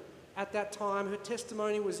woman at that time, her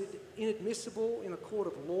testimony was inadmissible in a court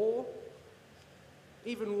of law.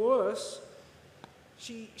 Even worse,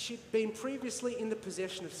 she'd been previously in the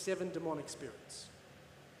possession of 7 demonic spirits.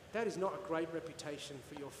 That is not a great reputation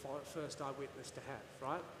for your first eyewitness to have,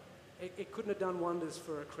 right? It couldn't have done wonders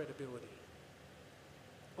for her credibility.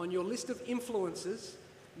 On your list of influencers,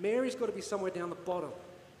 Mary's got to be somewhere down the bottom.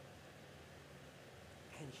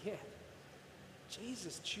 And yet,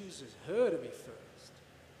 Jesus chooses her to be first.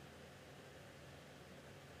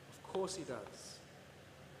 Of course he does.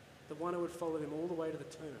 The one who had followed him all the way to the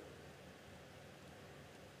tomb.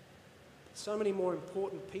 So many more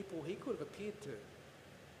important people he could have appeared to.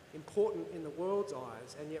 Important in the world's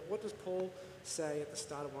eyes. And yet what does Paul say at the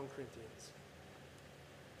start of 1 Corinthians?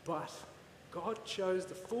 But God chose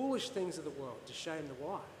the foolish things of the world to shame the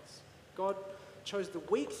wise. God chose the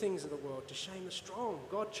weak things of the world to shame the strong.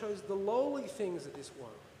 God chose the lowly things of this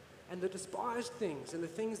world and the despised things and the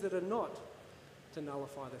things that are not to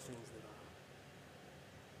nullify the things that are.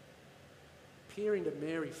 Appearing to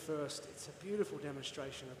Mary first, it's a beautiful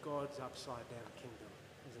demonstration of God's upside-down kingdom,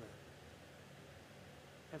 isn't it?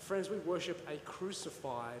 And friends, we worship a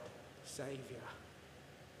crucified Saviour.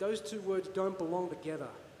 Those two words don't belong together.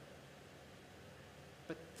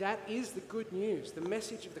 But that is the good news. The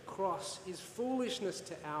message of the cross is foolishness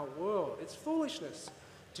to our world. It's foolishness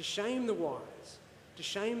to shame the wise, to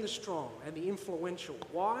shame the strong and the influential.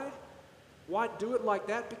 Why? Why do it like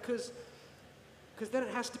that? Because then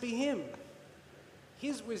it has to be Him.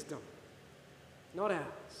 His wisdom, not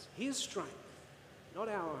ours. His strength, not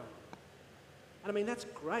our own. And I mean, that's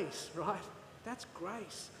grace, right? That's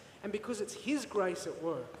grace. And because it's His grace at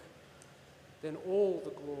work, then all the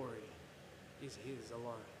glory is His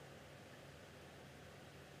alone.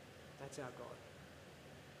 That's our God.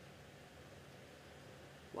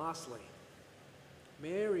 Lastly,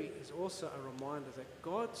 Mary is also a reminder that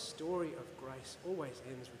God's story of grace always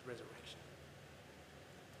ends with resurrection.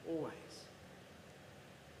 Always.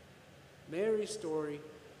 Mary's story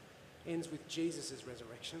ends with Jesus'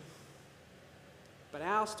 resurrection, but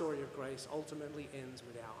our story of grace ultimately ends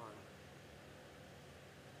with our own.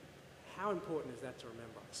 How important is that to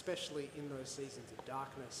remember, especially in those seasons of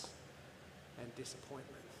darkness and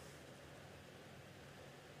disappointment?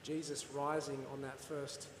 Jesus rising on that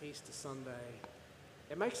first Easter Sunday,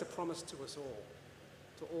 it makes a promise to us all,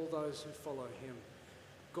 to all those who follow Him.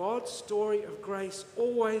 God's story of grace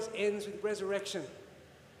always ends with resurrection.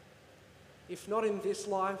 If not in this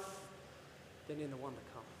life, then in the one to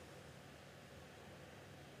come.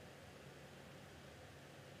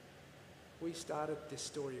 We started this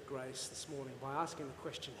story of grace this morning by asking the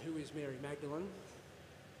question, who is Mary Magdalene?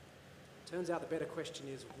 Turns out the better question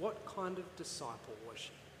is, what kind of disciple was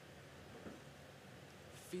she?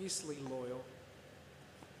 Fiercely loyal,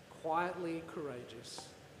 quietly courageous,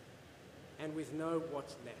 and with no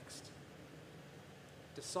what's next.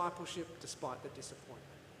 Discipleship despite the disappointment.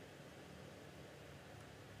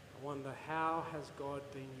 I wonder, how has God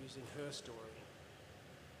been using her story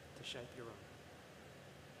to shape your own?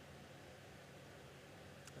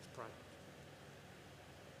 Let's pray.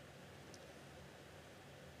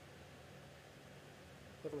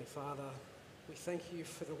 Heavenly Father, we thank you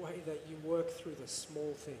for the way that you work through the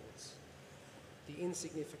small things, the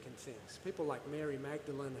insignificant things. People like Mary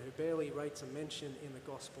Magdalene, who barely rates a mention in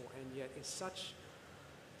the gospel and yet is such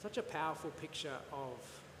a powerful picture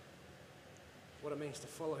of what it means to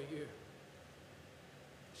follow you.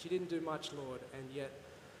 She didn't do much, Lord, and yet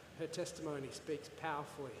her testimony speaks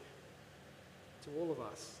powerfully to all of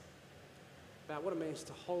us about what it means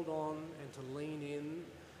to hold on and to lean in,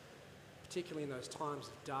 particularly in those times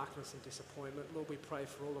of darkness and disappointment. Lord, we pray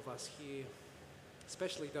for all of us here,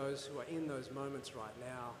 especially those who are in those moments right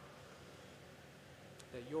now,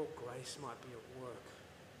 that your grace might be at work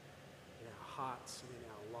in our hearts and in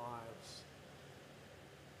our lives,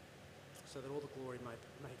 so that all the glory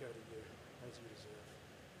may go to you as you deserve.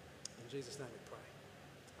 In Jesus' name we pray.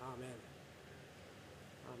 Amen.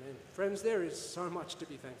 Amen. Friends, there is so much to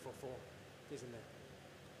be thankful for, isn't there?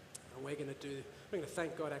 And we're going to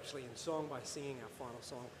thank God actually in song by singing our final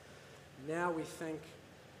song. Now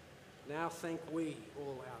thank we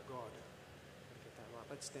all our God. Get that right.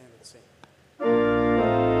 Let's stand and sing.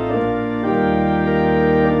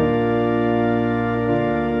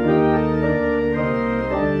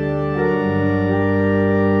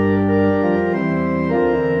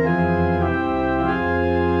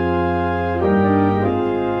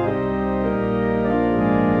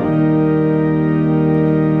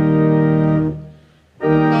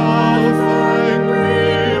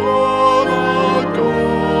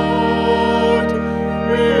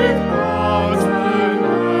 With heart and hand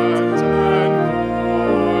and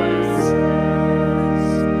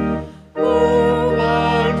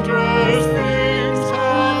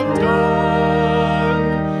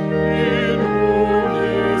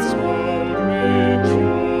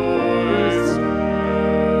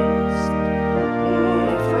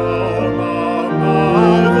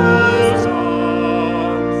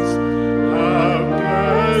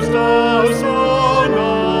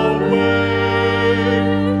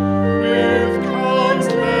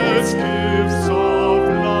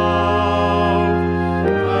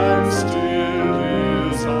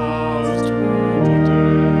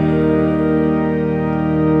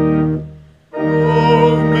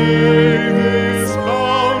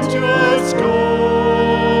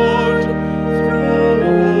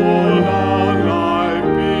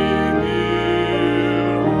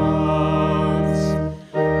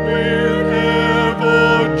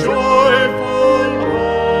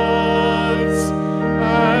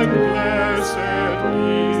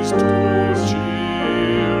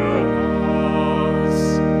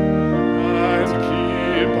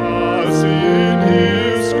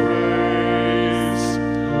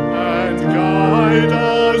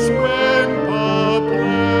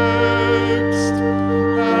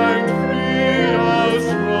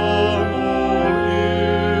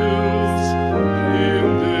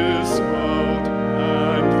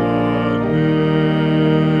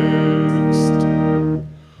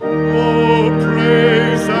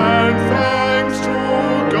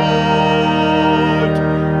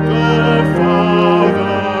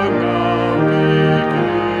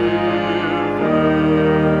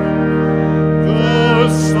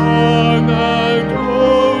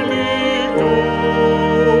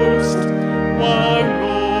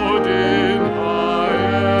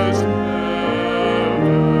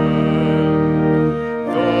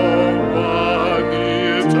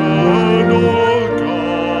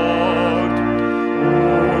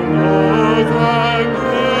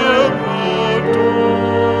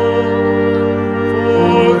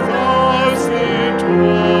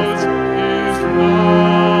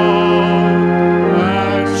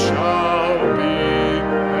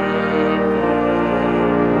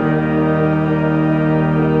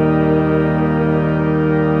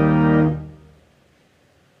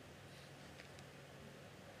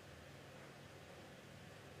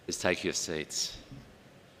Please take your seats.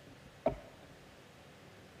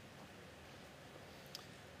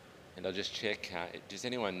 And I'll just check, does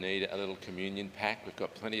anyone need a little communion pack? We've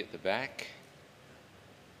got plenty at the back.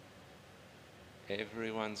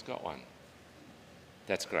 Everyone's got one.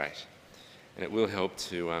 That's great. And it will help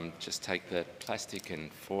to just take the plastic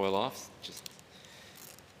and foil off just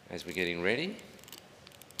as we're getting ready.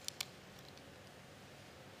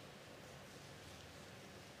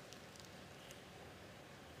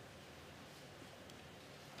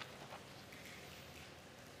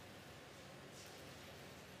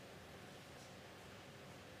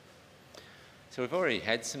 So we've already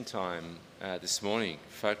had some time this morning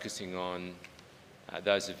focusing on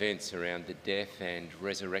those events around the death and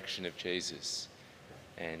resurrection of Jesus,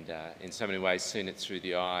 and in so many ways seen it through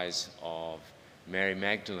the eyes of Mary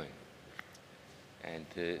Magdalene and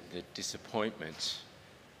the disappointment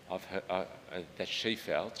of her, that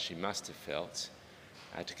she must have felt,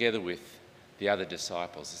 together with the other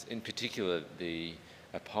disciples, in particular the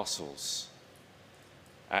apostles,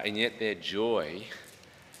 and yet their joy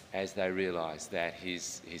as they realised that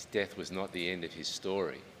his death was not the end of his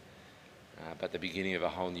story, but the beginning of a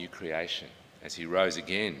whole new creation as he rose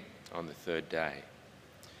again on the third day.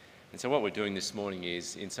 And so what we're doing this morning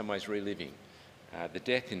is in some ways reliving the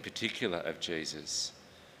death in particular of Jesus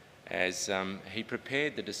as he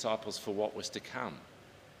prepared the disciples for what was to come.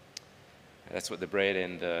 That's what the bread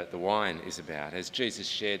and the wine is about, as Jesus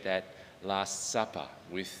shared that Last Supper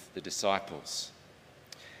with the disciples.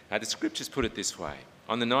 The scriptures put it this way.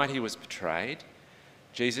 On the night he was betrayed,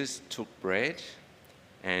 Jesus took bread,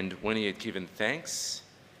 and when he had given thanks,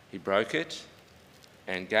 he broke it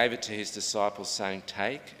and gave it to his disciples, saying,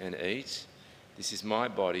 "Take and eat. This is my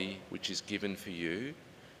body, which is given for you.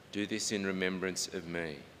 Do this in remembrance of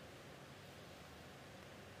me."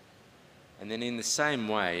 And then in the same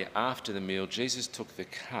way, after the meal, Jesus took the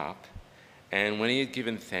cup, and when he had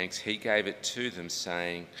given thanks, he gave it to them,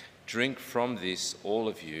 saying, "Drink from this, all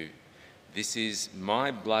of you. This is my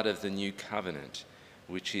blood of the new covenant,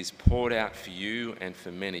 which is poured out for you and for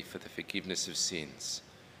many for the forgiveness of sins.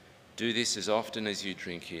 Do this as often as you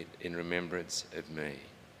drink it in remembrance of me."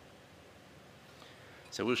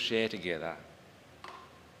 So we'll share together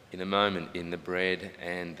in a moment in the bread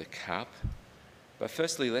and the cup. But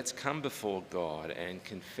firstly, let's come before God and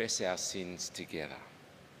confess our sins together.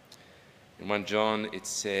 In 1 John it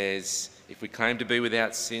says, "If we claim to be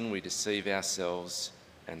without sin, we deceive ourselves,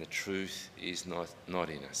 and the truth is not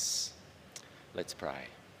in us." Let's pray.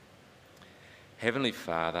 Heavenly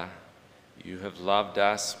Father, you have loved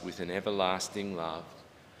us with an everlasting love,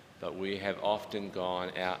 but we have often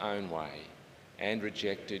gone our own way and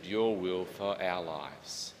rejected your will for our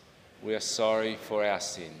lives. We are sorry for our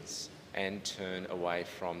sins and turn away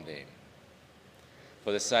from them.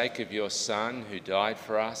 For the sake of your Son who died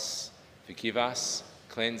for us, forgive us,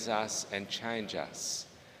 cleanse us, and change us.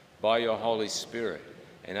 By your Holy Spirit,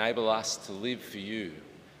 enable us to live for you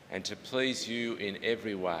and to please you in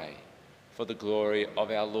every way, for the glory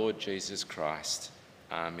of our Lord Jesus Christ.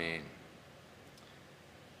 Amen.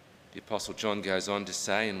 The Apostle John goes on to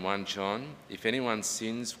say in 1 John, "If anyone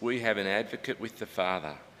sins, we have an advocate with the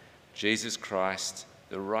Father, Jesus Christ,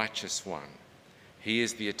 the righteous one. He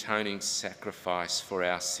is the atoning sacrifice for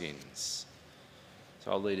our sins."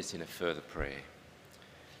 So I'll lead us in a further prayer.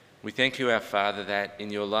 We thank you, our Father, that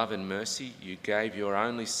in your love and mercy you gave your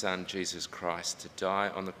only Son, Jesus Christ, to die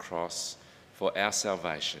on the cross for our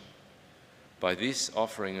salvation. By this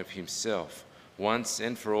offering of himself, once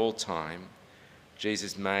and for all time,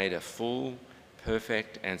 Jesus made a full,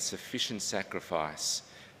 perfect, and sufficient sacrifice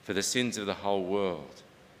for the sins of the whole world,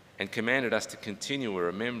 and commanded us to continue a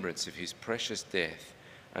remembrance of his precious death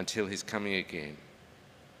until his coming again.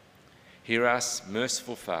 Hear us,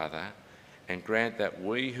 merciful Father, and grant that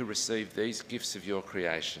we who receive these gifts of your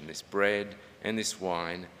creation, this bread and this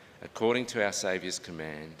wine, according to our Saviour's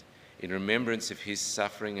command, in remembrance of his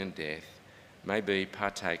suffering and death, may be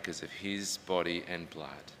partakers of his body and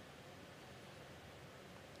blood.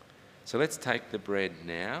 So let's take the bread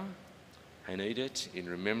now and eat it in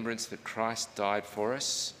remembrance that Christ died for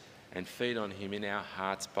us, and feed on him in our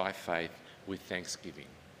hearts by faith with thanksgiving.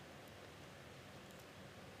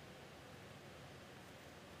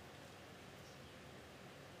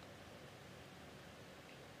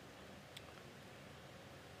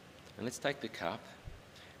 And let's take the cup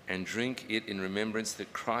and drink it in remembrance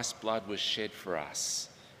that Christ's blood was shed for us,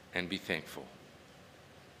 and be thankful.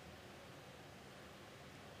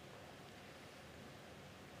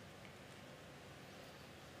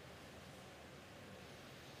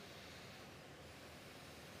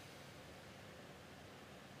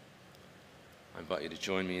 I invite you to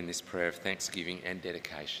join me in this prayer of thanksgiving and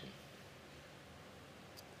dedication.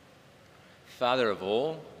 Father of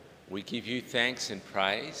all, we give you thanks and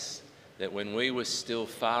praise that when we were still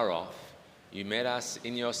far off, you met us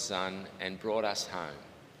in your Son and brought us home.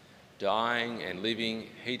 Dying and living,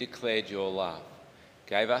 he declared your love,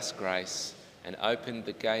 gave us grace and opened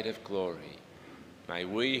the gate of glory. May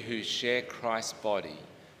we who share Christ's body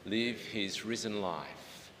live his risen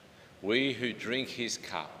life. We who drink his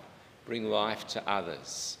cup bring life to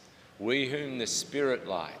others. We whom the Spirit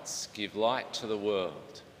lights give light to the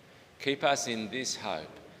world. Keep us in this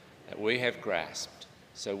hope that we have grasped,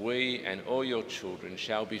 so we and all your children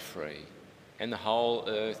shall be free, and the whole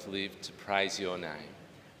earth live to praise your name.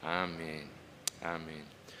 Amen. Amen.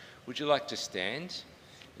 Would you like to stand?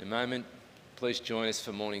 In a moment, please join us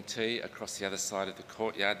for morning tea across the other side of the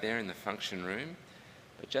courtyard there in the function room.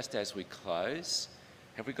 But just as we close,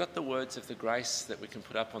 have we got the words of the grace that we can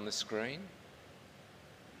put up on the screen?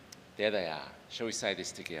 There they are. Shall we say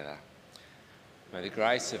this together? May the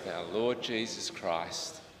grace of our Lord Jesus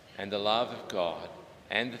Christ and the love of God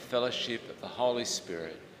and the fellowship of the Holy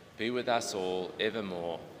Spirit be with us all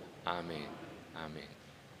evermore. Amen. Amen.